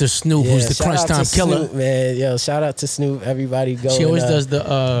 Shout out to Snoop, who's the crunch time killer. Snoop, man. Yo, shout out to Snoop. Everybody go. She always does the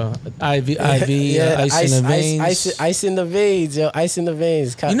IV, ice in the veins. Ice in the veins, yo. Ice in the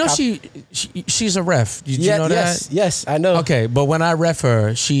veins. She's a ref. Did you know that? Yes, I know. Okay, but when I ref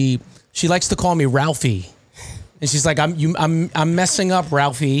her, she likes to call me Ralphie. And she's like, I'm messing up,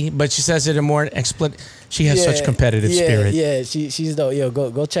 Ralphie, but she says it in more explicit. She has such competitive spirit. Yeah, she's dope. Yo,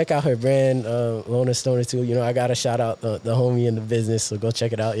 go check out her brand, Lona Stoner too. I gotta shout out the homie in the business, so go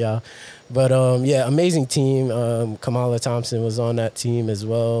check it out, y'all. But amazing team. Kamala Thompson was on that team as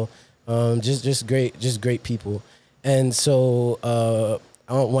well. Just great people. And so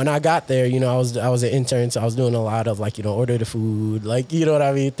when I got there, I was an intern, so I was doing a lot of order the food, you know what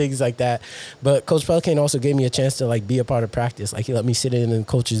I mean, things like that. But Coach Pelican also gave me a chance to be a part of practice. He let me sit in the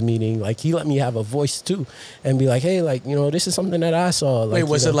coach's meeting. He let me have a voice too, and be like, hey, this is something that I saw. Wait,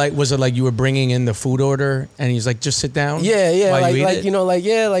 was it like you were bringing in the food order, and he's like, just sit down? Yeah, hey,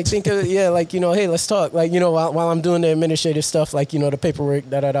 let's talk. While I'm doing the administrative stuff, the paperwork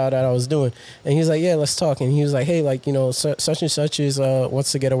that I was doing, and he's like, yeah, let's talk. And he was like, hey, such and such is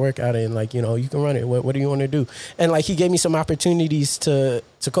wants to get a workout in, you can run it. What do you want to do? And he gave me some opportunities to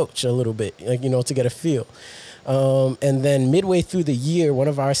coach a little bit, to get a feel. And then midway through the year, one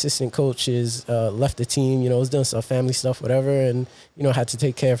of our assistant coaches left the team, was doing some family stuff, whatever, and, had to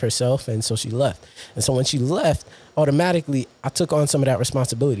take care of herself. And so she left. And so when she left, automatically, I took on some of that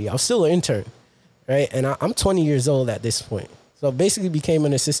responsibility. I was still an intern, right? And I'm 20 years old at this point. So basically became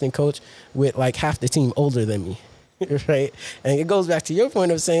an assistant coach with half the team older than me. Right. And it goes back to your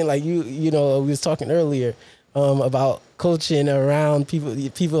point of saying we was talking earlier, about coaching around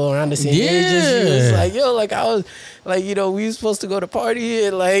people around the same ages. He was like, yo, like I was like, you know, we were supposed to go to party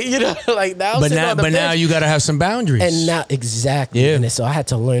and like, you know, like now. But now you got to have some boundaries. And now exactly. Yeah. And so I had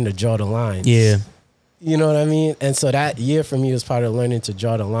to learn to draw the lines. Yeah. You know what I mean? And so that year for me was part of learning to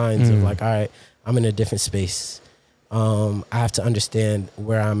draw the lines of like, all right, I'm in a different space. I have to understand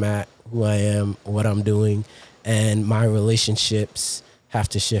where I'm at, who I am, what I'm doing, and my relationships have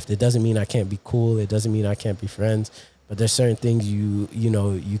to shift. It doesn't mean I can't be cool. It doesn't mean I can't be friends. But there's certain things you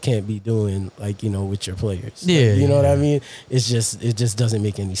can't be doing, like, you know, with your players. Yeah. Like, you know what I mean? It just doesn't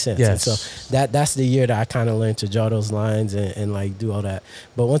make any sense. Yes. And so that's the year that I kind of learned to draw those lines and like do all that.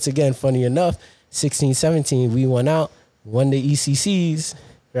 But once again, funny enough, 16, 17, we went out, won the ECCs,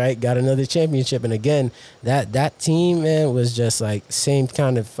 right? Got another championship. And again, that team, man, was just like same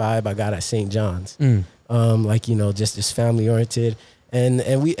kind of vibe I got at St. John's. Like, you know, just this family oriented.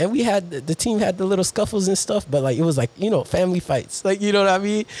 And we had, the team had the little scuffles and stuff, but like, it was like, you know, family fights. Like, you know what I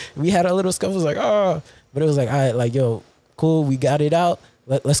mean? We had our little scuffles like, oh, but it was like, all right, like, yo, cool, we got it out.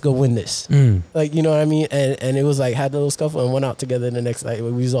 Let's go win this. Like, you know what I mean? And it was like, had the little scuffle and went out together the next night. We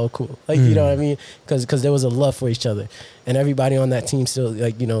was all cool. Like, you know what I mean? Cause there was a love for each other. And everybody on that team still,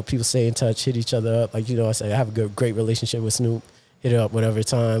 like, you know, people stay in touch, hit each other up. Like, you know, I say I have a great relationship with Snoop, hit it up whatever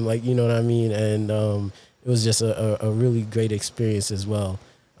time. Like, you know what I mean? And, it was just a really great experience as well.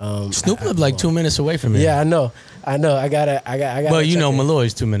 Snoop lived like 2 minutes away from me. Yeah, I know. I got. Well, you know,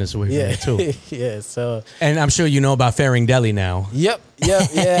 Molloy's 2 minutes away from me too. Yeah. So. And I'm sure you know about Faring Deli now. Yep.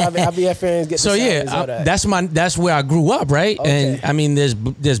 Yeah. I'll be at Faring's. Get so that's where I grew up, right? Okay. And I mean,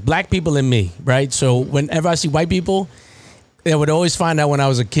 there's black people in me, right? So whenever I see white people, I would always find out when I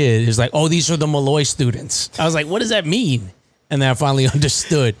was a kid. It's like, oh, these are the Molloy students. I was like, what does that mean? And then I finally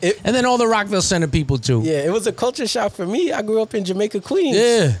understood. And then all the Rockville Center people too. Yeah, it was a culture shock for me. I grew up in Jamaica, Queens.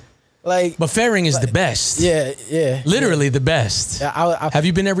 Yeah. Like, but Faring is the best. Yeah. Literally the best. Yeah, have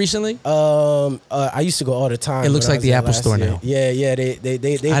you been there recently? I used to go all the time. It looks like the Apple Store now. Yeah. They've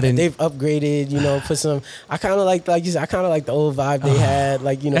upgraded. You know, put some. I kind of like you said. I kind of like the old vibe they had.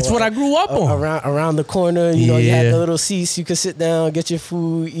 Like, you know, that's what I grew up on. Around the corner. You know, you had the little seats. You could sit down, get your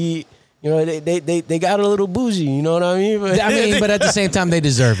food, eat. You know, they got a little bougie, you know what I mean? But at the same time, they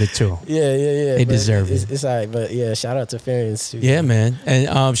deserve it too. Yeah. They deserve it. It's all right, but yeah, shout out to Faring's too. Yeah, man.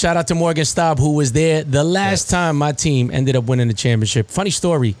 And shout out to Morgan Staub, who was there the last time my team ended up winning the championship. Funny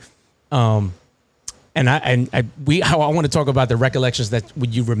story. I want to talk about the recollections that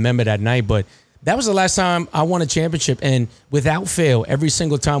you remember that night, but that was the last time I won a championship. And without fail, every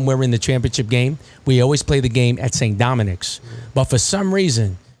single time we're in the championship game, we always play the game at St. Dominic's. But for some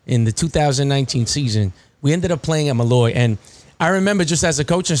reason, in the 2019 season, we ended up playing at Molloy. And I remember just as a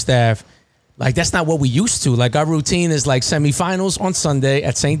coaching staff, like, that's not what we used to. Like, our routine is like semifinals on Sunday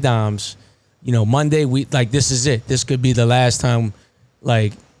at St. Dom's. You know, Monday, this is it. This could be the last time,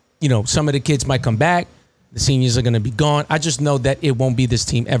 like, you know, some of the kids might come back. The seniors are going to be gone. I just know that it won't be this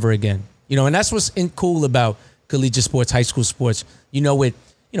team ever again. You know, and that's what's cool about collegiate sports, high school sports. You know,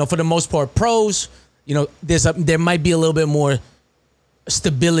 for the most part, pros, you know, there might be a little bit more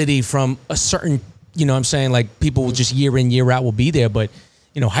stability from a certain, you know what I'm saying, like, people will just year in, year out will be there. But,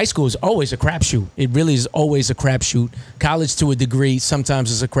 you know, high school is always a crapshoot. It really is always a crapshoot. College to a degree,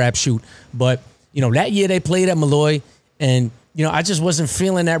 sometimes it's a crapshoot. But, you know, that year they played at Molloy, and, you know, I just wasn't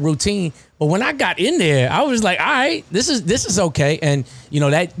feeling that routine. But when I got in there, I was like, all right, this is okay. And, you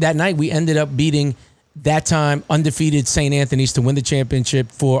know, that night we ended up beating that time undefeated St. Anthony's to win the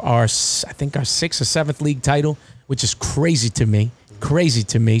championship for our 6th or 7th league title, which is crazy to me.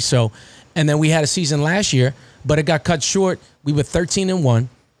 So, and then we had a season last year, but it got cut short. We were 13-1,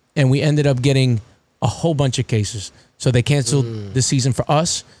 and we ended up getting a whole bunch of cases. So they canceled the season for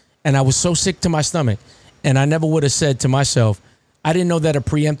us, and I was so sick to my stomach. And I never would have said to myself, I didn't know that a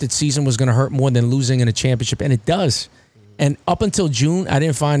preempted season was going to hurt more than losing in a championship, and it does. And up until June,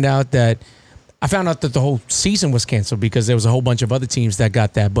 I found out that the whole season was canceled because there was a whole bunch of other teams that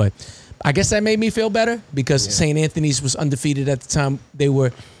got that. But I guess that made me feel better because St. Anthony's was undefeated at the time. They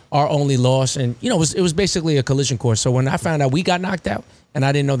were our only loss. And, you know, it was basically a collision course. So when I found out we got knocked out and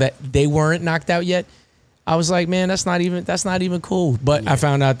I didn't know that they weren't knocked out yet, I was like, man, that's not even cool. But I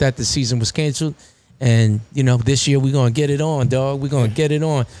found out that the season was canceled. And, you know, this year we're going to get it on, dog. We're going to get it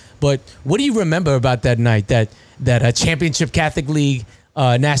on. But what do you remember about that night, that championship Catholic League,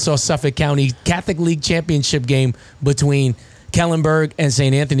 Nassau-Suffolk County Catholic League championship game between Kellenberg and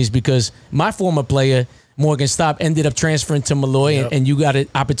St. Anthony's? Because my former player, Morgan Staub, ended up transferring to Molloy, and you got an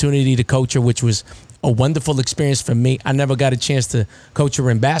opportunity to coach her, which was a wonderful experience for me. I never got a chance to coach her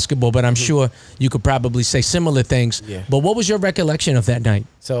in basketball, but I'm sure you could probably say similar things. Yeah. But what was your recollection of that night?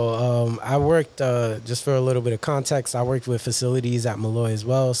 So I worked, just for a little bit of context, I worked with facilities at Molloy as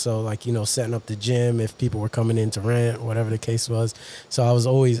well. So like, setting up the gym if people were coming in to rent, whatever the case was. So I was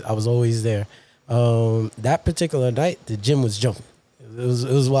always there. That particular night, the gym was jumping. It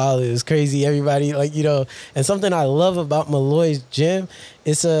was wild. It was crazy. Everybody, and something I love about Molloy's gym,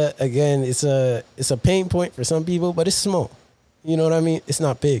 it's a pain point for some people, but it's small. You know what I mean? It's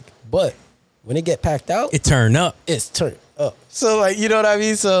not big, but when it get packed out, it turned up. It's turned up. So you know what I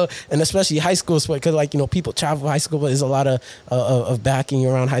mean? So, and especially high school sports, because people travel high school, but there's a lot of backing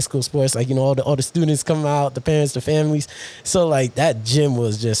around high school sports. All the students come out, the parents, the families. So that gym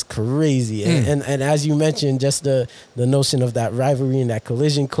was just crazy. And as you mentioned, just the notion of that rivalry and that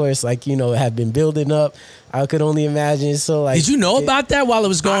collision course, have been building up. I could only imagine. So did you know about that while it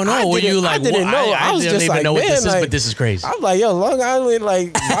was going on? Were you like, I didn't know. I was just even know what this is, man, but this is crazy. I'm like, yo, Long Island,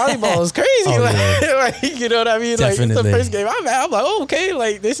 volleyball is crazy. You know what I mean? Definitely. It's the first game I'm like, oh,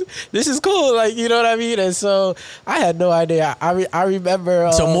 okay, this is cool. You know what I mean? And so I had no idea. I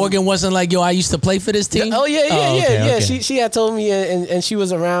remember. So Morgan wasn't like, yo, I used to play for this team? Yeah. She had told me, and she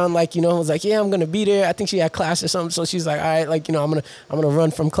was around, was like, yeah, I'm going to be there. I think she had class or something. So she's like, all right, I'm going to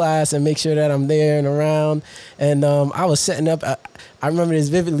run from class and make sure that I'm there and around. And I was setting up. I remember this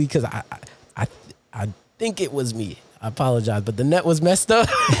vividly because I think it was me. I apologize, but the net was messed up.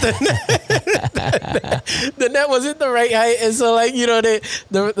 The net wasn't the right height, and so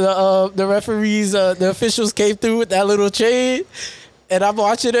the referees, the officials came through with that little chain. And I'm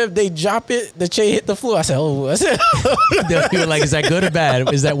watching them. They drop it. The chain hit the floor. I said, "Oh!" You were like, "Is that good or bad?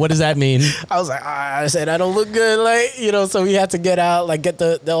 What does that mean?" I was like, I said, "I don't look good." So we had to get out, get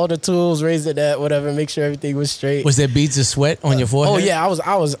all the tools, raise the net, whatever, make sure everything was straight. Was there beads of sweat on your forehead? Oh yeah,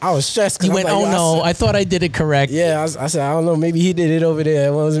 I was stressed. You went, "Oh no, I thought I did it correct." Yeah, I said, I don't know, maybe he did it over there.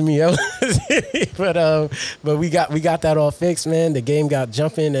 It wasn't me. But we got that all fixed, man. The game got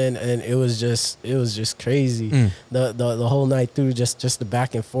jumping, and it was just crazy. The whole night through, just the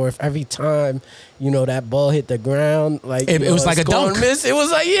back and forth. Every time, that ball hit the ground, it was like a dunk. Miss. It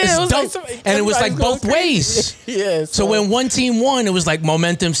was like, yeah, it was dunk. And it was like both ways. Yeah. So when one team won, it was like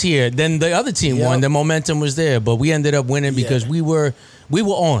momentum's here. Then the other team won, the momentum was there. But we ended up winning because we were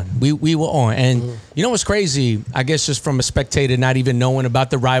on. We were on. And you know what's crazy? I guess just from a spectator not even knowing about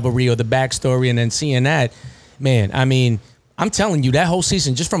the rivalry or the backstory and then seeing that, man, I mean, I'm telling you, that whole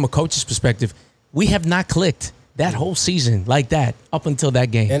season, just from a coach's perspective, we have not clicked that whole season like that up until that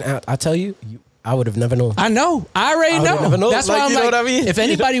game. And I tell you, I would have never known. I know. I already know. Never known. That's why I'm you know what I mean? If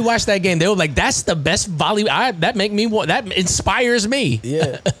anybody watched that game, they were like, that's the best volley. That inspires me.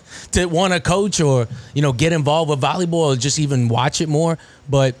 Yeah. To want to coach or, get involved with volleyball or just even watch it more.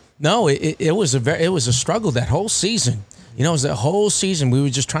 But no, it was a struggle that whole season. It was that whole season we were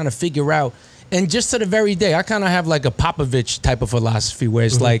just trying to figure out. And just to the very day, I kind of have like a Popovich type of philosophy where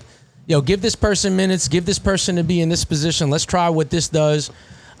it's like, give this person minutes, give this person to be in this position. Let's try what this does.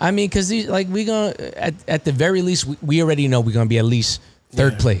 I mean, because we gonna at the very least we already know we're gonna be at least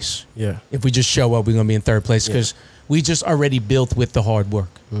third place. Yeah. If we just show up, we're gonna be in third place because we just already built with the hard work.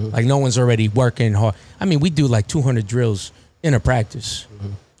 Like no one's already working hard. I mean, we do like 200 drills in a practice.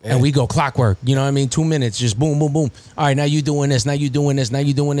 And we go clockwork, 2 minutes, just boom, boom, boom. All right, now you doing this, now you doing this, now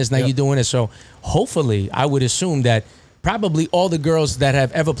you doing this, now you doing this. So hopefully I would assume that probably all the girls that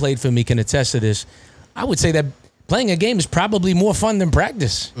have ever played for me can attest to this. I would say that playing a game is probably more fun than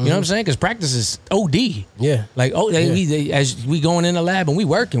practice. You know what I'm saying? Because practice is OD. Yeah. As we going in the lab and we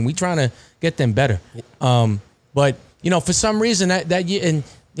working, we trying to get them better. But, for some reason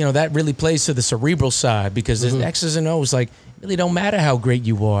that really plays to the cerebral side because the X's and O's, really don't matter how great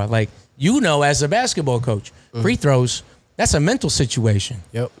you are. As a basketball coach, free throws, that's a mental situation.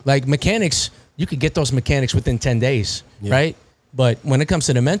 Yep. Like mechanics, you could get those mechanics within 10 days, right? But when it comes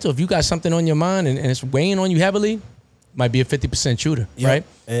to the mental, if you got something on your mind and it's weighing on you heavily, might be a 50% shooter, right?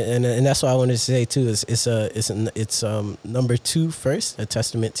 And that's what I wanted to say too. It's number two first, a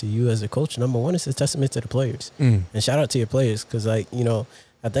testament to you as a coach. Number one is a testament to the players, and shout out to your players because at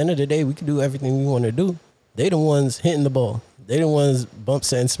the end of the day, we can do everything we want to do. They the ones hitting the ball. They the ones bump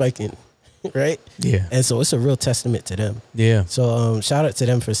set and spiking, right? Yeah. And so it's a real testament to them. Yeah. So shout out to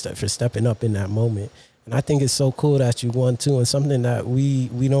them for stepping up in that moment. And I think it's so cool that you won too, and something that we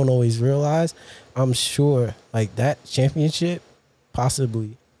don't always realize. I'm sure that championship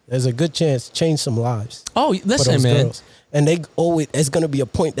possibly there's a good chance change some lives. Oh, listen, man. Girls. And it's going to be a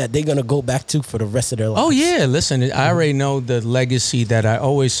point that they're going to go back to for the rest of their lives. Oh, yeah. Listen, I already know the legacy that I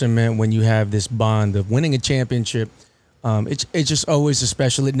always cement when you have this bond of winning a championship, It's just always a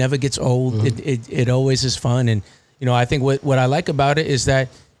special. It never gets old. Mm-hmm. It always is fun. And, you know, I think what I like about it is that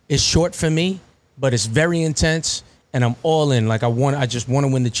it's short for me, but it's very intense, and I'm all in. Like I just want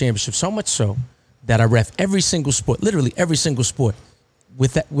to win the championship, so much so that I ref every single sport, literally every single sport,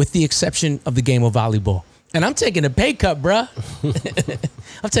 with the exception of the game of volleyball. And I'm taking a pay cut, bruh.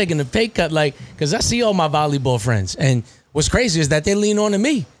 I'm taking a pay cut, like, because I see all my volleyball friends. And what's crazy is that they lean on to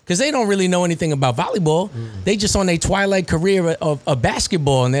me because they don't really know anything about volleyball. They just on their twilight career of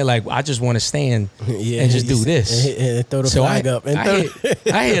basketball, and they're like, I just want to stand and just do this. And throw the flag up. And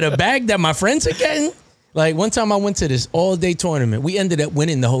I hit a bag that my friends are getting. Like, one time I went to this all-day tournament. We ended up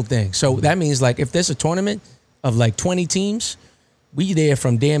winning the whole thing. So that means, like, if there's a tournament of, like, 20 teams, we there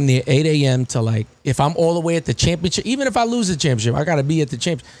from damn near 8 a.m. to, like, if I'm all the way at the championship, even if I lose the championship, I got to be at the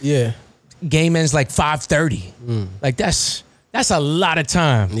championship. Yeah. Game ends, like, 5:30. Like, that's a lot of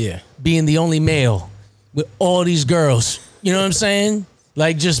time. Yeah. Being the only male with all these girls. You know what I'm saying?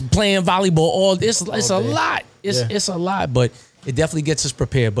 Like, just playing volleyball it's a lot. It's a lot, but it definitely gets us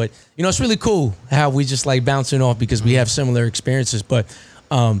prepared. But, you know, it's really cool how we just, like, bouncing off because we have similar experiences. But,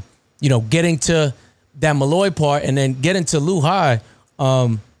 you know, getting to that Molloy part and then getting to LuHi,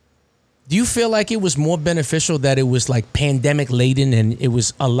 do you feel like it was more beneficial that it was, like, pandemic laden and it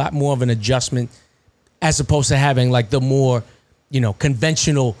was a lot more of an adjustment as opposed to having, like, the more, you know,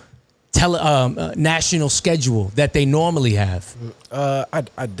 conventional national schedule that they normally have?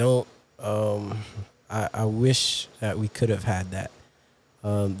 I don't. I wish that we could have had that,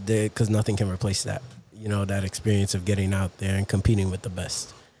 because nothing can replace that. You know, that experience of getting out there and competing with the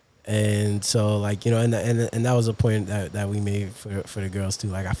best. And so, like, you know, and that was a point that we made for the girls too.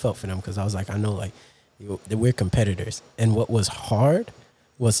 Like, I felt for them because I was like, I know, like, we're competitors, and what was hard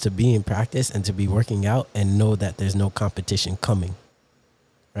was to be in practice and to be working out and know that there's no competition coming,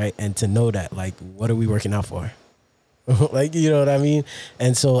 right? And to know that, like, what are we working out for? Like, you know what I mean?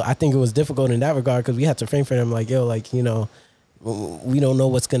 And so I think it was difficult in that regard because we had to frame for them, like, yo, like, you know, we don't know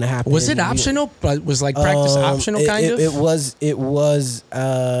what's going to happen. Was it optional? Was, like, practice optional kind of? It was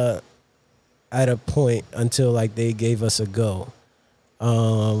at a point until, like, they gave us a go.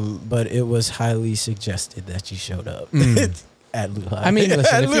 But it was highly suggested that you showed up. At LuHi. I mean,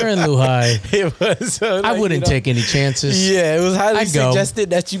 listen, if you're in LuHi, it was, like, I wouldn't take any chances. Yeah, it was highly suggested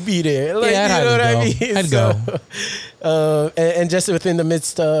that you be there. Like, yeah, you know what I mean? I'd go. And just within the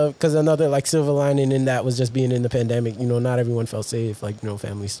midst of, because another, like, silver lining in that was just being in the pandemic. You know, not everyone felt safe, like, you know,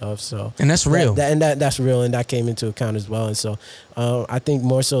 family stuff. So, and that's real. That's real, and that came into account as well. And so, I think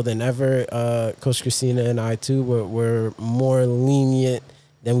more so than ever, Coach Christina and I too were more lenient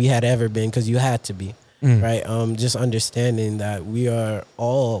than we had ever been because you had to be. Right. Just understanding that we are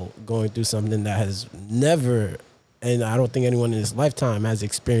all going through something that has never, and I don't think anyone in his lifetime has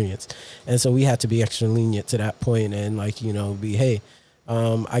experienced. And so we had to be extra lenient to that point and, like, you know, hey,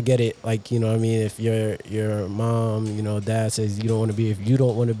 I get it. Like, you know what I mean? If your mom, you know, dad says you don't want to be, if you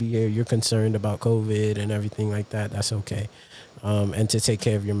don't want to be here, you're concerned about COVID and everything like that, that's okay. And to take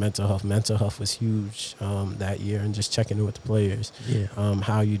care of your mental health. Mental health was huge that year, and just checking in with the players. Yeah.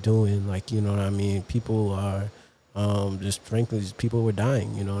 How you doing? Like, you know what I mean? People are just frankly, people were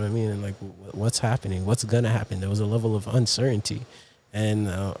dying. You know what I mean? And, like, what's happening? What's gonna happen? There was a level of uncertainty, and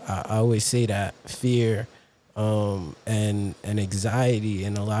I always say that fear and anxiety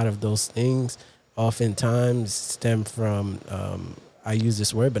and a lot of those things oftentimes stem from. I use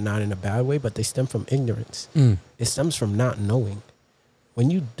this word, but not in a bad way, but they stem from ignorance. It stems from not knowing.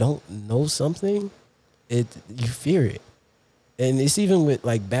 When you don't know something, you fear it. And it's even with,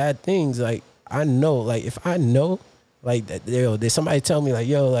 like, bad things. Like, I know, like, if I know, like, that there's somebody tell me, like,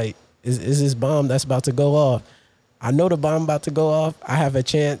 yo, like, is this bomb that's about to go off? I know the bomb about to go off. I have a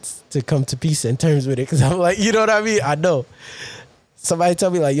chance to come to peace and terms with it because I'm like, you know what I mean? I know. Somebody tell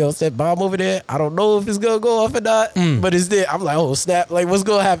me, like, yo, it's that bomb over there. I don't know if it's going to go off or not, but it's there. I'm like, oh, snap. Like, what's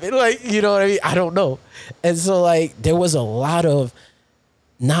going to happen? Like, you know what I mean? I don't know. And so, like, there was a lot of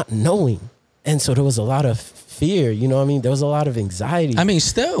not knowing. And so there was a lot of fear, you know what I mean? There was a lot of anxiety. I mean,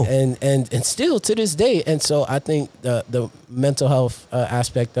 still. And still to this day. And so I think the mental health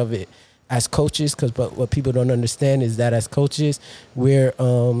aspect of it as coaches, because what people don't understand is that as coaches, we're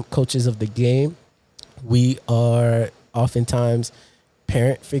coaches of the game. We are oftentimes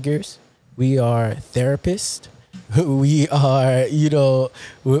parent figures. We are therapists. We are, you know,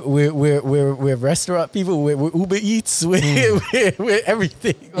 we're restaurant people. We're Uber Eats. We're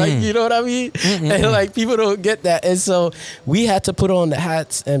everything. Like, you know what I mean? And, like, people don't get that. And so we had to put on the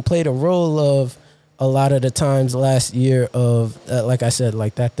hats and play the role of a lot of the times last year of, like I said,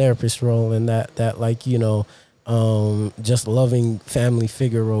 like that therapist role and that like, you know, just loving family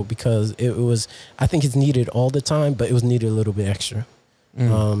figure role, because it was, I think it's needed all the time, but it was needed a little bit extra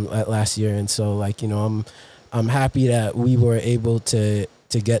last year. And so, like, you know, I'm happy that we were able to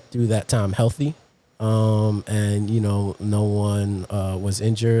get through that time healthy. And, you know, no one was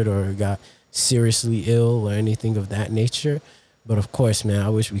injured or got seriously ill or anything of that nature. But of course, man, I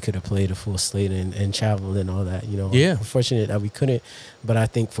wish we could have played a full slate and traveled and all that. You know, yeah. Unfortunate that we couldn't. But I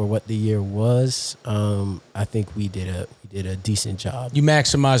think for what the year was, I think we did a decent job. You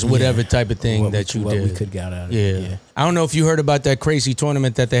maximized whatever type of thing what that you did. What we could get out of it. Yeah. I don't know if you heard about that crazy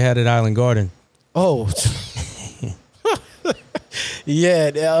tournament that they had at Island Garden. Oh. Yeah,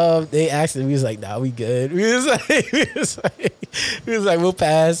 they asked us. We was like, "Nah, we good." We was like, "We'll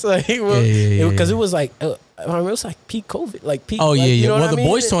pass." Like, because it was like, it was like peak COVID, like peak. Oh, like, yeah. You know well, the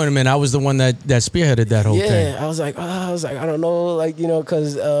boys tournament, I was the one that spearheaded that whole thing. Yeah, I was like, I don't know, like, you know,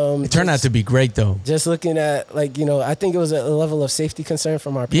 because it turned out to be great though. Just looking at, like, you know, I think it was a level of safety concern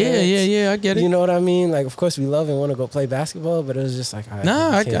from our parents. Yeah, I get it. You know what I mean? Like, of course, we love and want to go play basketball, but it was just like,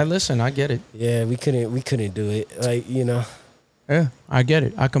 I listen, I get it. Yeah, we couldn't do it, like, you know. Yeah, I get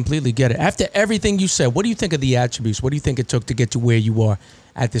it. I completely get it. After everything you said, what do you think of the attributes? What do you think it took to get to where you are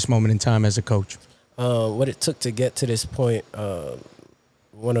at this moment in time as a coach? What it took to get to this point,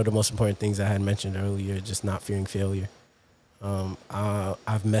 one of the most important things I had mentioned earlier, just not fearing failure.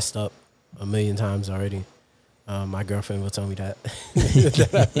 I've messed up a million times already. My girlfriend will tell me that.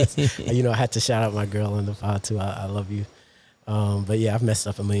 You know, I had to shout out my girl on the pod too. I love you. But yeah, I've messed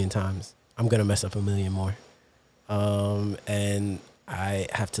up a million times. I'm going to mess up a million more. And I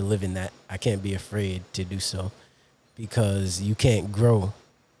have to live in that. I can't be afraid to do so, because you can't grow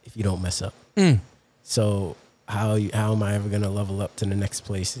if you don't mess up. So how am I ever going to level up to the next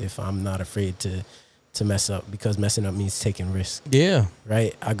place if I'm not afraid to mess up? Because messing up means taking risk. Yeah.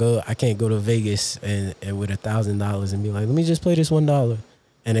 Right. I can't go to Vegas and with $1,000 and be like, let me just play this $1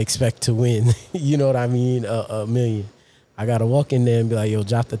 and expect to win. You know what I mean? A million. I got to walk in there and be like, yo,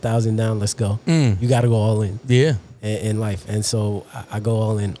 drop the 1,000 down. Let's go. You got to go all in. Yeah. In life. And so I go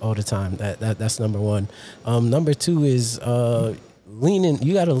all in all the time. That's number one. Number two is leaning.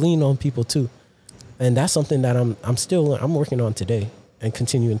 You got to lean on people too. And that's something that I'm working on today and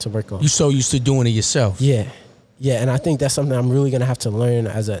continuing to work on. You're so used to doing it yourself. Yeah. Yeah. And I think that's something I'm really going to have to learn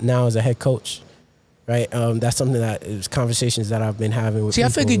as a head coach. Right. That's something that is conversations that I've been having with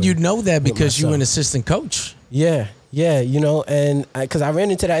people. I figured you'd know that because you're an assistant coach. Yeah. Yeah, you know, and because I ran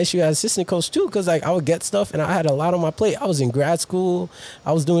into that issue as assistant coach too, because like I would get stuff and I had a lot on my plate. I was in grad school,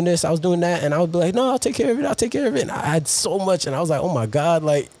 I was doing this, I was doing that, and I would be like, no, I'll take care of it. And I had so much, and I was like, oh my God,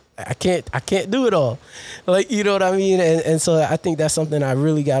 like I can't do it all, like, you know what I mean? And so I think that's something I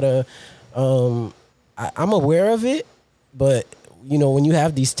really gotta. I'm aware of it, but you know, when you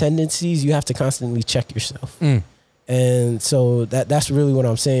have these tendencies, you have to constantly check yourself. And so that's really what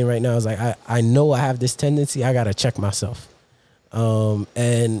I'm saying right now is like, I know I have this tendency. I got to check myself.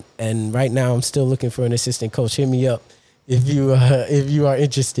 And right now I'm still looking for an assistant coach. Hit me up if you are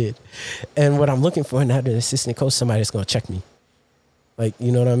interested. And what I'm looking for, not an assistant coach, somebody that's going to check me. Like,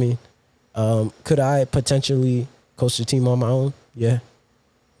 you know what I mean? Could I potentially coach the team on my own? Yeah.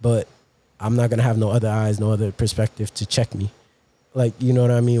 But I'm not going to have no other eyes, no other perspective to check me. Like, you know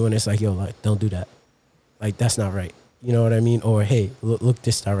what I mean? When it's like, yo, like, don't do that. Like, that's not right. You know what I mean? Or, hey, look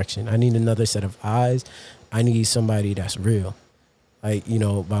this direction. I need another set of eyes. I need somebody that's real, like, you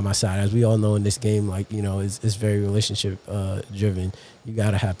know, by my side. As we all know in this game, like, you know, it's very relationship driven. You got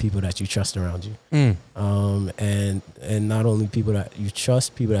to have people that you trust around you. And not only people that you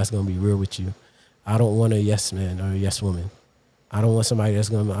trust, people that's going to be real with you. I don't want a yes man or a yes woman. I don't want somebody that's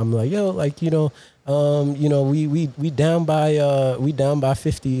going to, I'm like, yo, like, you know, we down by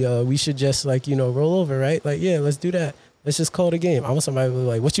 50. We should just, like, you know, roll over, right? Like, yeah, let's do that. Let's just call the game. I want somebody to be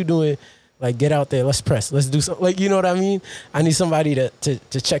like, what you doing? Like, get out there. Let's press. Let's do something. Like, you know what I mean? I need somebody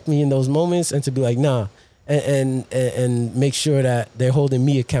to check me in those moments and to be like, nah, and make sure that they're holding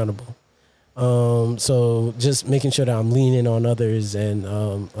me accountable. So just making sure that I'm leaning on others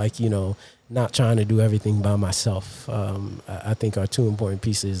and, like, you know, not trying to do everything by myself. I think are two important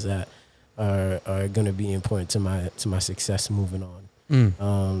pieces that are going to be important to my success moving on.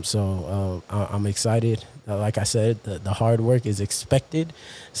 So I'm excited. Like I said, the hard work is expected.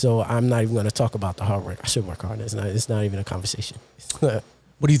 So I'm not even going to talk about the hard work. I should work hard. It's not even a conversation.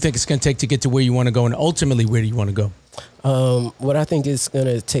 What do you think it's going to take to get to where you want to go, and ultimately, where do you want to go? What I think it's going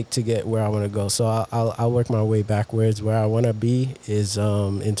to take to get where I want to go. So I'll work my way backwards. Where I want to be is,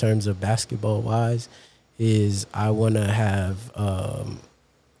 in terms of basketball wise, is I want to have,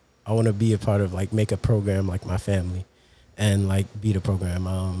 I want to be a part of, like, make a program like my family and, like, be the program.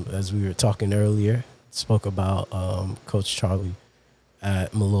 As we were talking earlier, spoke about Coach Charlie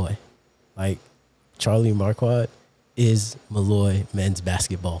at Molloy. Like, Charlie Marquardt is Molloy men's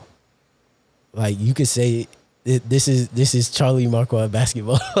basketball. Like, you could say this is Charlie Marquardt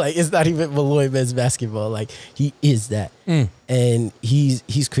basketball. Like, it's not even Molloy men's basketball. Like, he is that, and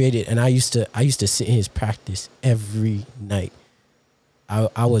he's created. And I used to sit in his practice every night.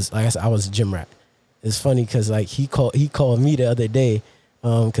 I was, like I said, I was a gym rat. It's funny because, like, he called me the other day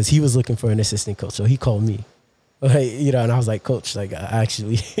because he was looking for an assistant coach. So he called me, like, you know, and I was like, Coach, like, I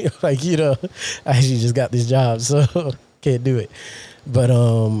actually, like, you know, I actually just got this job, so can't do it. But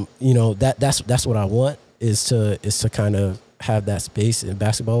you know, that's what I want is to kind of have that space in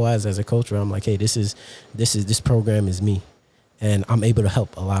basketball wise as a coach where I'm like, hey, this program is me, and I'm able to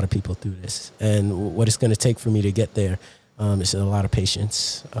help a lot of people through this. And what it's going to take for me to get there is a lot of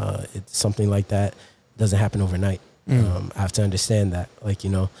patience. It's something like that doesn't happen overnight. I have to understand that, like, you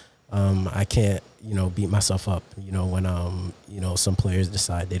know, I can't, you know, beat myself up, you know, when, you know, some players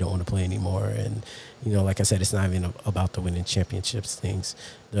decide they don't want to play anymore. And, you know, like I said, it's not even about the winning championships things.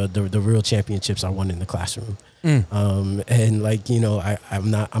 The real championships are won in the classroom. And, like, you know,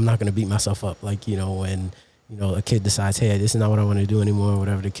 I'm not going to beat myself up. Like, you know, when, you know, a kid decides, hey, this is not what I want to do anymore,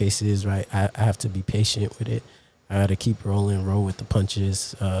 whatever the case is, right? I have to be patient with it. I got to keep rolling, roll with the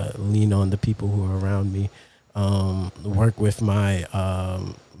punches, lean on the people who are around me, work with my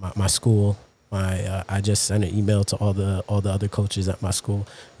school. I just sent an email to all the other coaches at my school,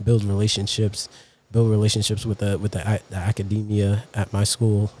 build relationships with the academia at my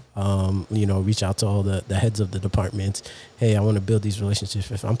school. You know, reach out to all the heads of the departments. Hey, I want to build these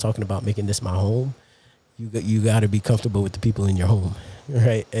relationships. If I'm talking about making this my home, you got to be comfortable with the people in your home,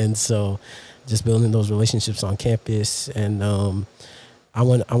 right? And so, just building those relationships on campus, and I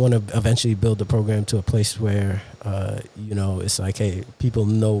want to eventually build the program to a place where you know, it's like, hey, people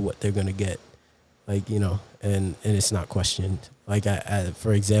know what they're gonna get, like, you know, and it's not questioned. Like,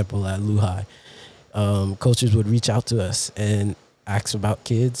 for example, at LuHi, coaches would reach out to us and ask about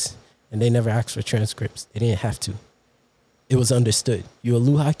kids, and they never asked for transcripts. They didn't have to. It was understood. You're a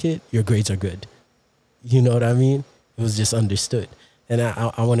LuHi kid, your grades are good. You know what I mean? It was just understood. And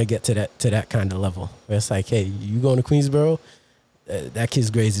I want to get to that kind of level where it's like, hey, you going to Queensborough, that kid's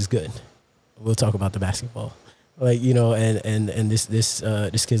grades is good. We'll talk about the basketball, like, you know, and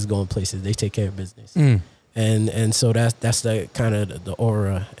this kid's going places. They take care of business, and so that's the kind of the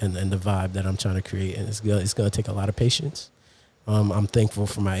aura and the vibe that I'm trying to create, and it's gonna take a lot of patience. I'm thankful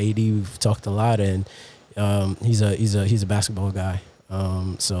for my AD. We've talked a lot, and he's a basketball guy,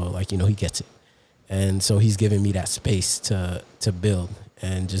 so, like, you know, he gets it. And so he's giving me that space to build,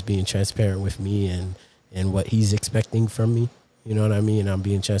 and just being transparent with me and what he's expecting from me. You know what I mean? I'm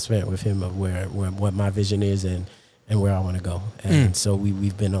being transparent with him of what my vision is and where I want to go. And so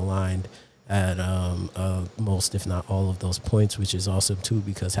we've been aligned at most, if not all, of those points, which is awesome too,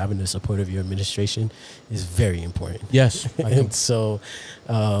 because having the support of your administration is very important. Yes. And so,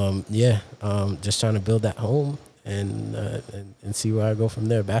 just trying to build that home. And see where I go from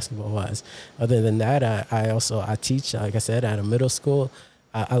there basketball wise. Other than that, I teach, like I said, at a middle school.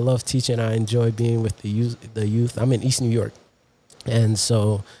 I love teaching. I enjoy being with the youth. I'm in East New York, and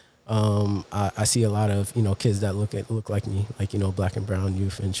so I see a lot of, you know, kids that look like me, like, you know, black and brown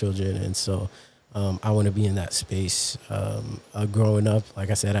youth and children. And so I want to be in that space. Growing up, like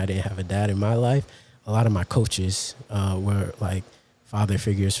I said, I didn't have a dad in my life. A lot of my coaches were like father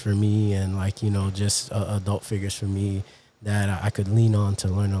figures for me, and, like, you know, just adult figures for me that I could lean on to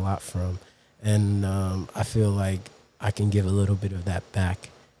learn a lot from. And I feel like I can give a little bit of that back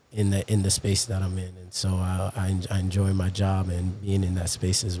in the space that I'm in. And so I enjoy my job, and being in that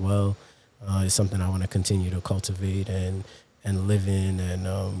space as well is something I want to continue to cultivate and live in,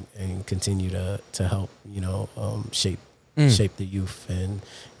 and continue to help, you know, shape the youth and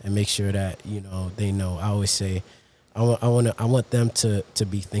make sure that, you know, they know. I always say, I want them to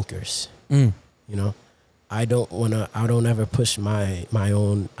be thinkers. You know, I don't ever push my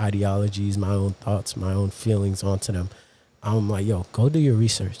own ideologies, my own thoughts, my own feelings onto them. I'm like, yo, go do your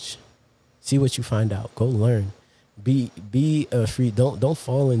research, see what you find out, go learn, be free. Don't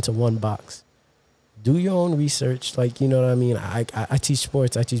fall into one box. Do your own research. Like, you know what I mean? I teach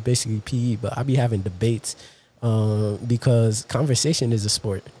sports. I teach basically PE, but I be having debates because conversation is a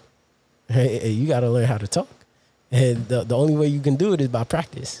sport. Right? You got to learn how to talk. And the only way you can do it is by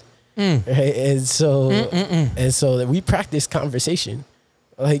practice. Right? And so that we practice conversation.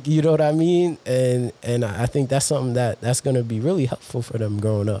 Like, you know what I mean? And I think that's something that's going to be really helpful for them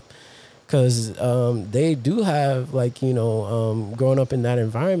growing up. Because they do have, like, you know, growing up in that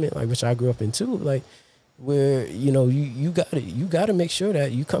environment, like, which I grew up in too, like, where, you know, you got to make sure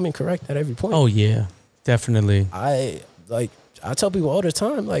that you come in correct at every point. Oh, yeah. Definitely. I tell people all the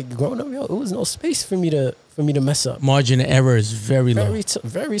time, like growing up, yo, it was no space for me to mess up. Margin of error is very low.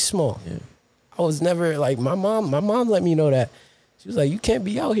 Very small. Yeah. I was never like my mom let me know that. She was like, you can't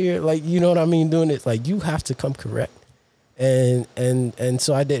be out here, like, you know what I mean, doing it. Like, you have to come correct. And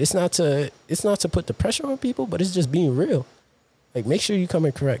so I did. It's not to put the pressure on people, but it's just being real. Like, make sure you come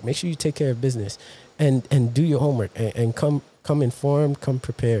in correct. Make sure you take care of business and do your homework and come informed, come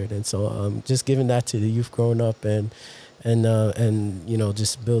prepared. And so just giving that to the youth growing up and you know,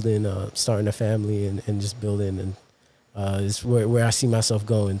 just building, starting a family and just building and is where I see myself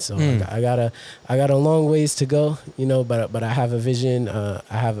going. So I got a long ways to go, you know, but I have a vision, I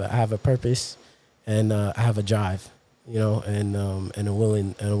have a purpose, and I have a drive, you know, and a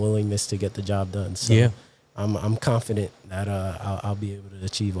willingness to get the job done. So yeah. I'm confident that I'll be able to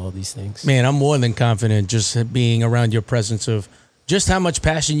achieve all these things. Man, I'm more than confident just being around your presence of just how much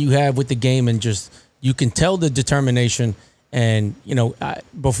passion you have with the game, and just you can tell the determination. And, you know,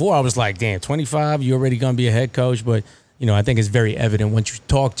 before I was like, damn, 25, you're already going to be a head coach. But, you know, I think it's very evident once you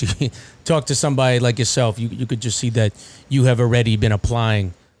talk to somebody like yourself, you could just see that you have already been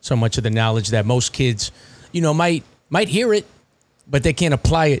applying so much of the knowledge that most kids, you know, might hear it, but they can't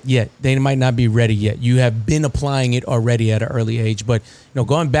apply it yet. They might not be ready yet. You have been applying it already at an early age. But, you know,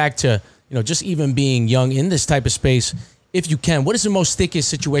 going back to, you know, just even being young in this type of space, if you can, what is the most stickiest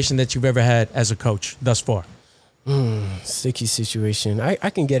situation that you've ever had as a coach thus far? Sticky situation. I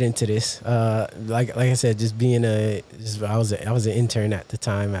can get into this. Like I said, just being I was an intern at the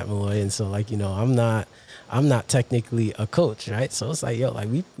time at Molloy, and so like, you know, I'm not technically a coach, right? So it's like, yo, like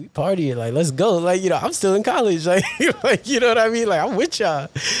we party, like let's go, like, you know, I'm still in college, like like, you know what I mean, like I'm with y'all,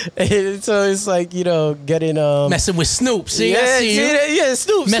 and so it's like, you know, getting messing with Snoop. See, I see you. Yeah,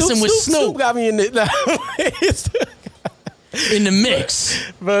 Snoop messing with Snoop got me in it. In the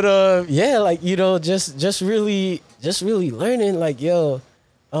mix. But yeah, like, you know, just really learning, like, yo,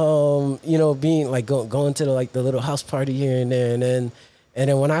 you know, being like going to the little house party here and there, and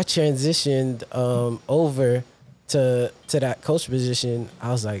then when I transitioned over to that coach position,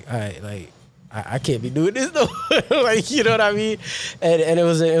 I was like, all right, like I can't be doing this though. Like, you know what I mean? And it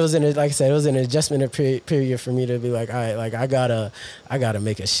was like I said, it was an adjustment period for me to be like, all right, like I gotta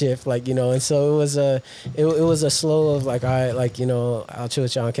make a shift, like, you know. And so it was a slow of like, all right, like, you know, I'll chill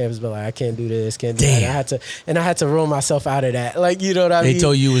with y'all on campus, but like I can't do this, can't do that. I had to roll myself out of that, like, you know what I mean? They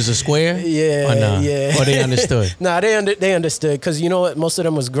told you it was a square? Yeah, or nah? Yeah. Or they understood? Nah, they understood, because you know what, most of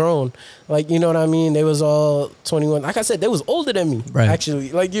them was grown, like, you know what I mean? They was all 21. Like I said, they was older than me, right,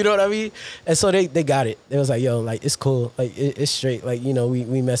 actually, like, you know what I mean? And so they got it. They was like, yo, like, it's cool, like it's straight, like, you know,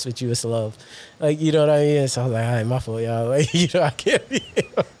 we mess with you, it's love, like, you know what I mean? And so I was like, all right, my fault, y'all, like, you know, I can't be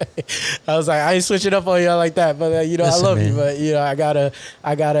I was like, I ain't switching up on y'all like that, but you know, listen, I love you, but you know, I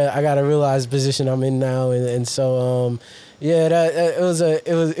gotta realize the position I'm in now, and so yeah, it was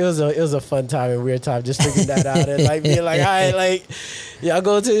a fun time and weird time just figuring that out, and like being like, all right, like, yeah, I'll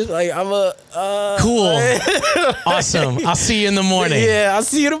go to, like, I'm a cool, awesome. I'll see you in the morning. Yeah, I'll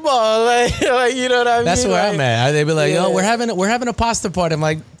see you tomorrow. Like you know what I mean? That's where like, I'm at. They'd be like, "Oh, we're having a pasta party." I'm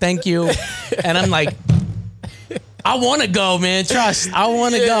like, "Thank you," and I'm like, "I want to go, man. Trust, I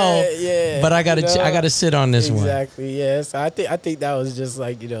want to go." Yeah. But I gotta sit on this one. Exactly. Yes. I think that was just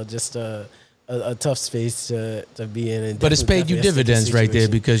like, you know, just a tough space to be in. And but it's paid you dividends right there,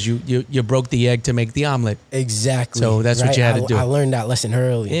 because you broke the egg to make the omelet. Exactly. So that's right? What you had to do. I learned that lesson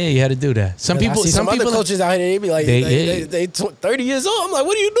early. Yeah, you had to do that. Some other coaches out here, they be like, they 30 years old. I'm like,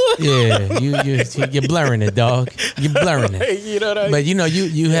 what are you doing? Yeah, you're blurring it, dog. You're blurring it. You know what I mean? But you know,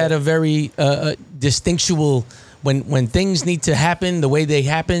 you had a very distinctual. When things need to happen the way they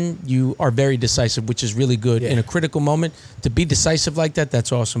happen, you are very decisive, which is really good in a critical moment. To be decisive like that,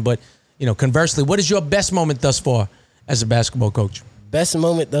 that's awesome. But, you know, conversely, what is your best moment thus far as a basketball coach? Best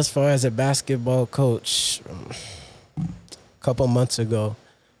moment thus far as a basketball coach, a couple months ago,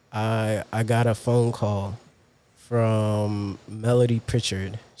 I got a phone call from Melody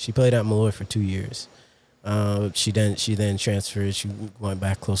Pritchard. She played at Molloy for 2 years. She then transferred. She went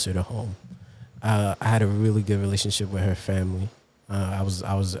back closer to home. I had a really good relationship with her family. I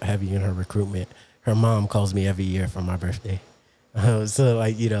was heavy in her recruitment. Her mom calls me every year for my birthday. So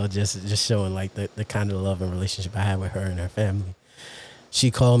like, you know, just showing like the kind of love and relationship I had with her and her family. She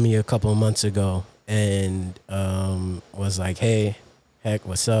called me a couple of months ago and was like, hey, Heck,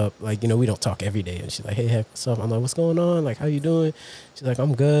 what's up? Like, you know, we don't talk every day. And she's like, hey, Heck, what's up? I'm like, what's going on? Like, how you doing? She's like,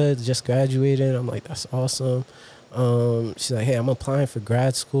 I'm good. Just graduated. I'm like, that's awesome. She's like, hey, I'm applying for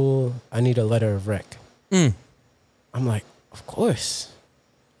grad school. I need a letter of rec. I'm like, of course.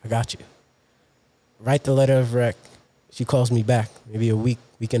 I got you. Write the letter of rec. She calls me back maybe a week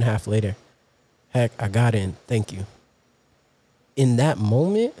and a half later. Heck, I got in. Thank you. In that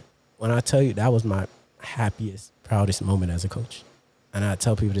moment, when I tell you that was my happiest, proudest moment as a coach. And I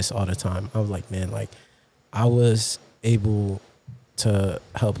tell people this all the time. I was like, man, like I was able to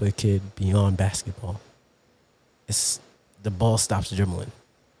help a kid beyond basketball. It's the ball stops dribbling.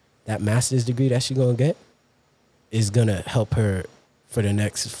 That master's degree that she's going to get is going to help her for the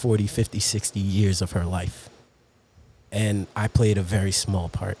next 40, 50, 60 years of her life. And I played a very small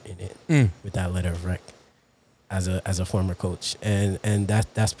part in it with that letter of rec as a former coach. And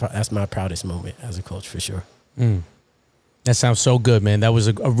that's my proudest moment as a coach for sure. That sounds so good, man. That was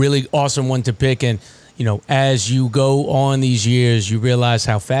a really awesome one to pick. And, you know, as you go on these years, you realize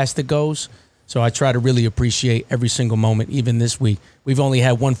how fast it goes. So I try to really appreciate every single moment, even this week. We've only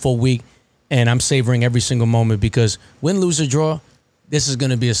had one full week, and I'm savoring every single moment because win, lose, or draw, this is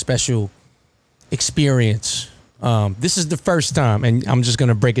going to be a special experience. This is the first time, and I'm just going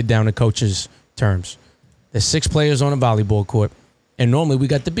to break it down to coaches' terms. There's 6 players on a volleyball court, and normally we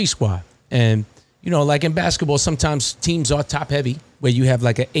got the B squad. And you know, like in basketball, sometimes teams are top heavy where you have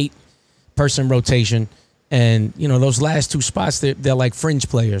like an 8-person rotation. And, you know, those last 2 spots, they're like fringe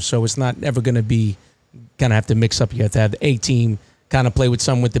players. So it's not ever going to be kind of have to mix up. You have to have the A team kind of play with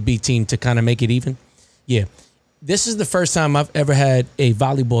some with the B team to kind of make it even. Yeah. This is the first time I've ever had a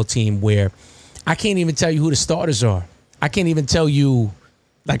volleyball team where I can't even tell you who the starters are. I can't even tell you,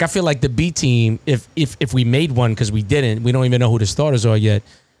 like, I feel like the B team, if we made one, because we didn't, we don't even know who the starters are yet.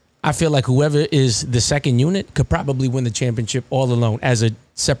 I feel like whoever is the second unit could probably win the championship all alone as a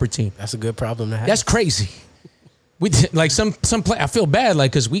separate team. That's a good problem to have. That's crazy. We did, like some play. I feel bad,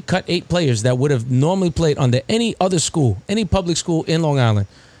 like because we cut 8 players that would have normally played under any other school, any public school in Long Island.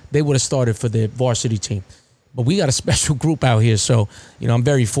 They would have started for the varsity team, but we got a special group out here. So you know, I'm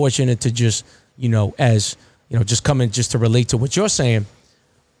very fortunate to just as just come in just to relate to what you're saying.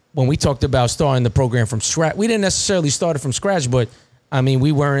 When we talked about starting the program from scratch, we didn't necessarily start it from scratch, but I mean,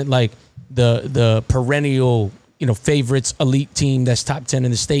 we weren't like the perennial, favorites, elite team that's top 10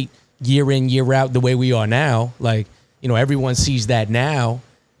 in the state year in, year out the way we are now. Like, everyone sees that now,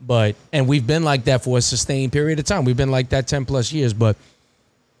 and we've been like that for a sustained period of time. We've been like that 10 plus years. But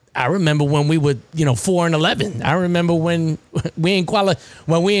I remember when we were, 4-11. I remember when we didn't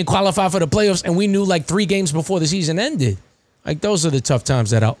qualify for the playoffs and we knew like 3 games before the season ended. Like, those are the tough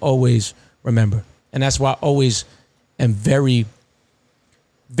times that I'll always remember. And that's why I always am very,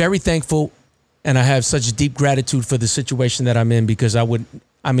 very thankful, and I have such deep gratitude for the situation that I'm in because I love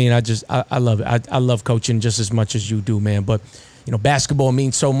it. I love coaching just as much as you do, man. But, basketball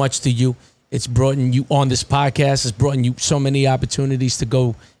means so much to you. It's brought you on this podcast. It's brought you so many opportunities to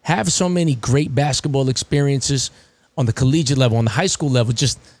go have so many great basketball experiences on the collegiate level, on the high school level,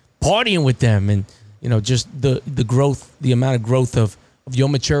 just partying with them and, just the growth, the amount of growth of your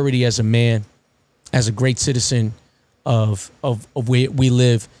maturity as a man, as a great citizen of where we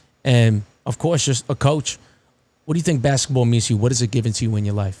live, and of course just a coach. What do you think basketball means to you? What has it given to you in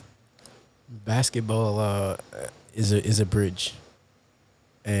your life? Basketball is a bridge,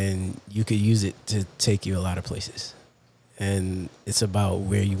 and you could use it to take you a lot of places, and it's about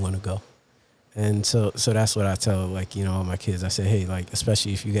where you want to go. And so that's what I tell all my kids. I say, hey, like,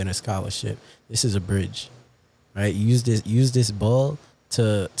 especially if you get a scholarship, this is a bridge, right? Use this ball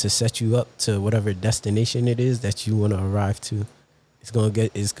to set you up to whatever destination it is that you want to arrive to. It's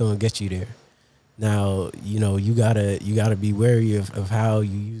gonna get you there. Now, you gotta be wary of how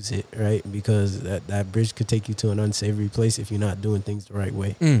you use it, right? Because that bridge could take you to an unsavory place if you're not doing things the right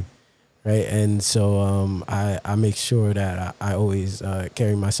way. Right. And so I make sure that I always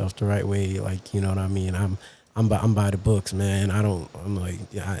carry myself the right way. Like, you know what I mean? I'm by the books, man.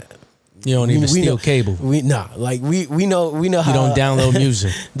 You don't even steal cable. We know how you don't download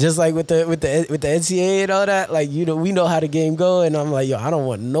music. Just like with the NCAA and all that, like, we know how the game go, and I'm like, I don't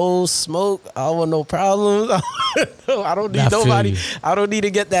want no smoke. I don't want no problems. I don't need nobody. I don't need to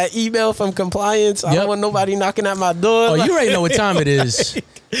get that email from compliance. I don't want nobody knocking at my door. Oh, you already know what time it is.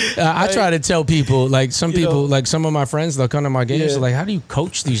 I try to tell people, like some people, like some of my friends, they'll come to my games. They're like, how do you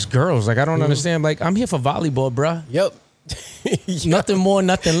coach these girls? Like, I don't understand. Like, I'm here for volleyball, bruh. Yep. Nothing more,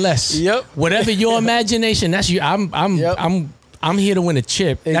 nothing less. Yep. Whatever your imagination, that's you. I'm here to win a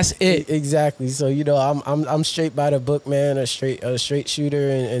chip. That's it. Exactly. So I'm straight by the book, man. A straight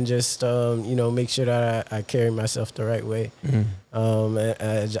shooter, and just make sure that I carry myself the right way.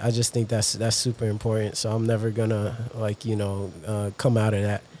 I just think that's super important. So I'm never gonna come out of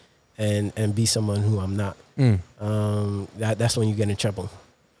that and be someone who I'm not. That's when you get in trouble.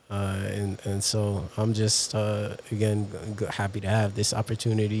 And so I'm just again happy to have this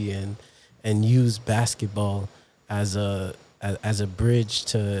opportunity and use basketball as a bridge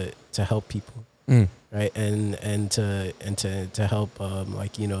to help people. right? And to help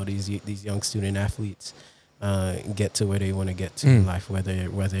like, you know, these young student athletes get to where they want to get to in life,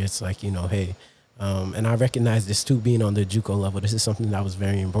 whether it's like, you know, hey, and I recognize this too, being on the JUCO level. This is something that was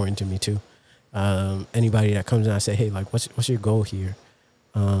very important to me too. Anybody that comes in, I say, hey, like, what's your goal here?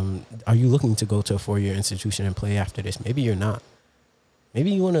 Are you looking to go to a 4-year institution and play after this? Maybe you're not.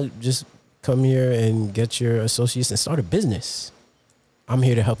 Maybe you want to just come here and get your associates and start a business. I'm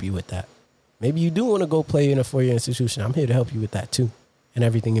here to help you with that. Maybe you do want to go play in a 4-year institution. I'm here to help you with that too, and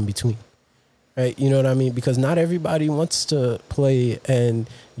everything in between. Right? You know what I mean? Because not everybody wants to play and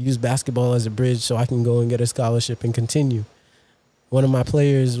use basketball as a bridge so I can go and get a scholarship and continue. One of my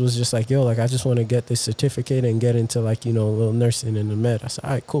players was just like, yo, like, I just want to get this certificate and get into, like, you know, a little nursing and the med. I said,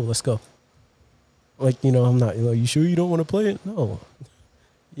 all right, cool, let's go. Like, you know, I'm not, you know, you sure you don't want to play it? No.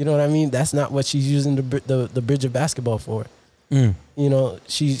 You know what I mean? That's not what she's using the bridge of basketball for. You know,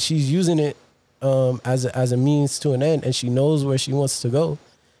 she's using it as a means to an end, and she knows where she wants to go.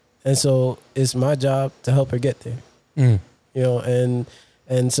 And so it's my job to help her get there. You know,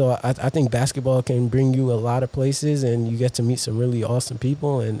 and so I think basketball can bring you a lot of places, and you get to meet some really awesome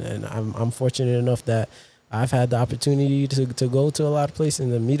people. And I'm fortunate enough that I've had the opportunity to go to a lot of places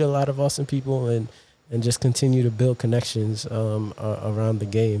and to meet a lot of awesome people and just continue to build connections around the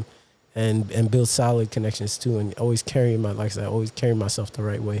game and build solid connections too. And always carry myself the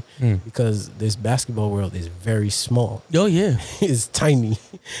right way because this basketball world is very small. Oh yeah, it's tiny.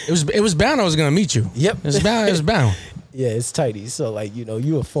 It was bound I was gonna meet you. Yep, it was bound. Yeah, it's tiny. So, like, you know,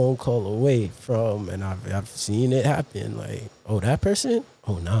 you a phone call away from, and I've seen it happen. Like, oh, that person?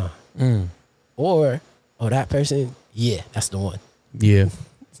 Oh, nah. Or, oh, that person? Yeah, that's the one. Yeah,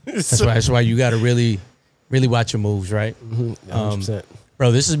 that's why you got to really watch your moves, right? 100%.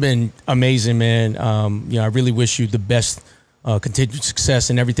 Bro, this has been amazing, man. You know, I really wish you the best continued success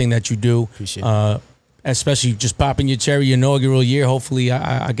in everything that you do. Appreciate it. Especially just popping your cherry inaugural year. Hopefully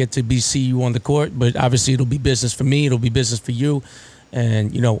I get to see you on the court, but obviously it'll be business for me. It'll be business for you.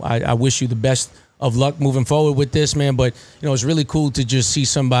 And, you know, I wish you the best of luck moving forward with this, man. But, you know, it's really cool to just see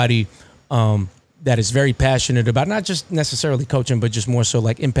somebody that is very passionate about not just necessarily coaching, but just more so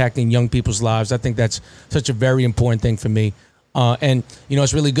like impacting young people's lives. I think that's such a very important thing for me. And, you know,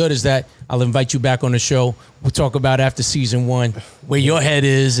 what's really good is that I'll invite you back on the show. We'll talk about after season 1 where your head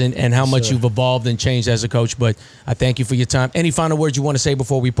is and how much you've evolved and changed as a coach. But I thank you for your time. Any final words you want to say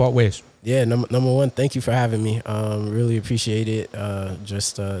before we part ways? Yeah, number one, thank you for having me. Really appreciate it.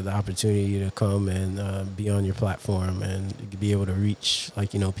 Just the opportunity to come and be on your platform and be able to reach,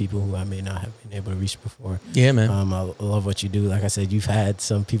 like, you know, people who I may not have been able to reach before. Yeah, man. I love what you do. Like I said, you've had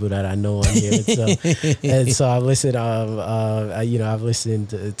some people that I know on here, and so I've listened. You know, I've listened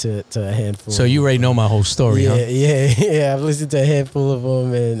to a handful. So you already know my whole story, huh? Yeah. I've listened to a handful of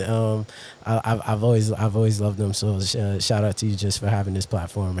them, and I've always loved them. So shout out to you just for having this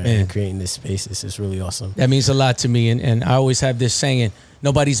platform and creating this space. This is really awesome. That means a lot to me, and I always have this saying: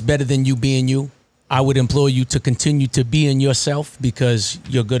 nobody's better than you being you. I would implore you to continue to be in yourself because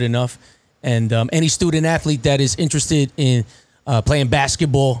you're good enough. And any student athlete that is interested in playing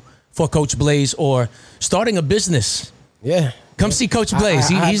basketball for Coach Blaise or starting a business, come see Coach Blaise.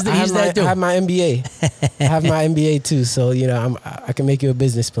 He's that dude. I have my MBA. I have my MBA too, so, you know, I can make you a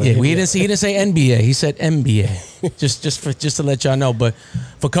business plan. Yeah, he didn't say NBA. He said MBA. just to let y'all know. But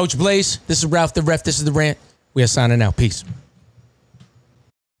for Coach Blaise, this is Ralph the Ref. This is the Rant. We are signing out. Peace.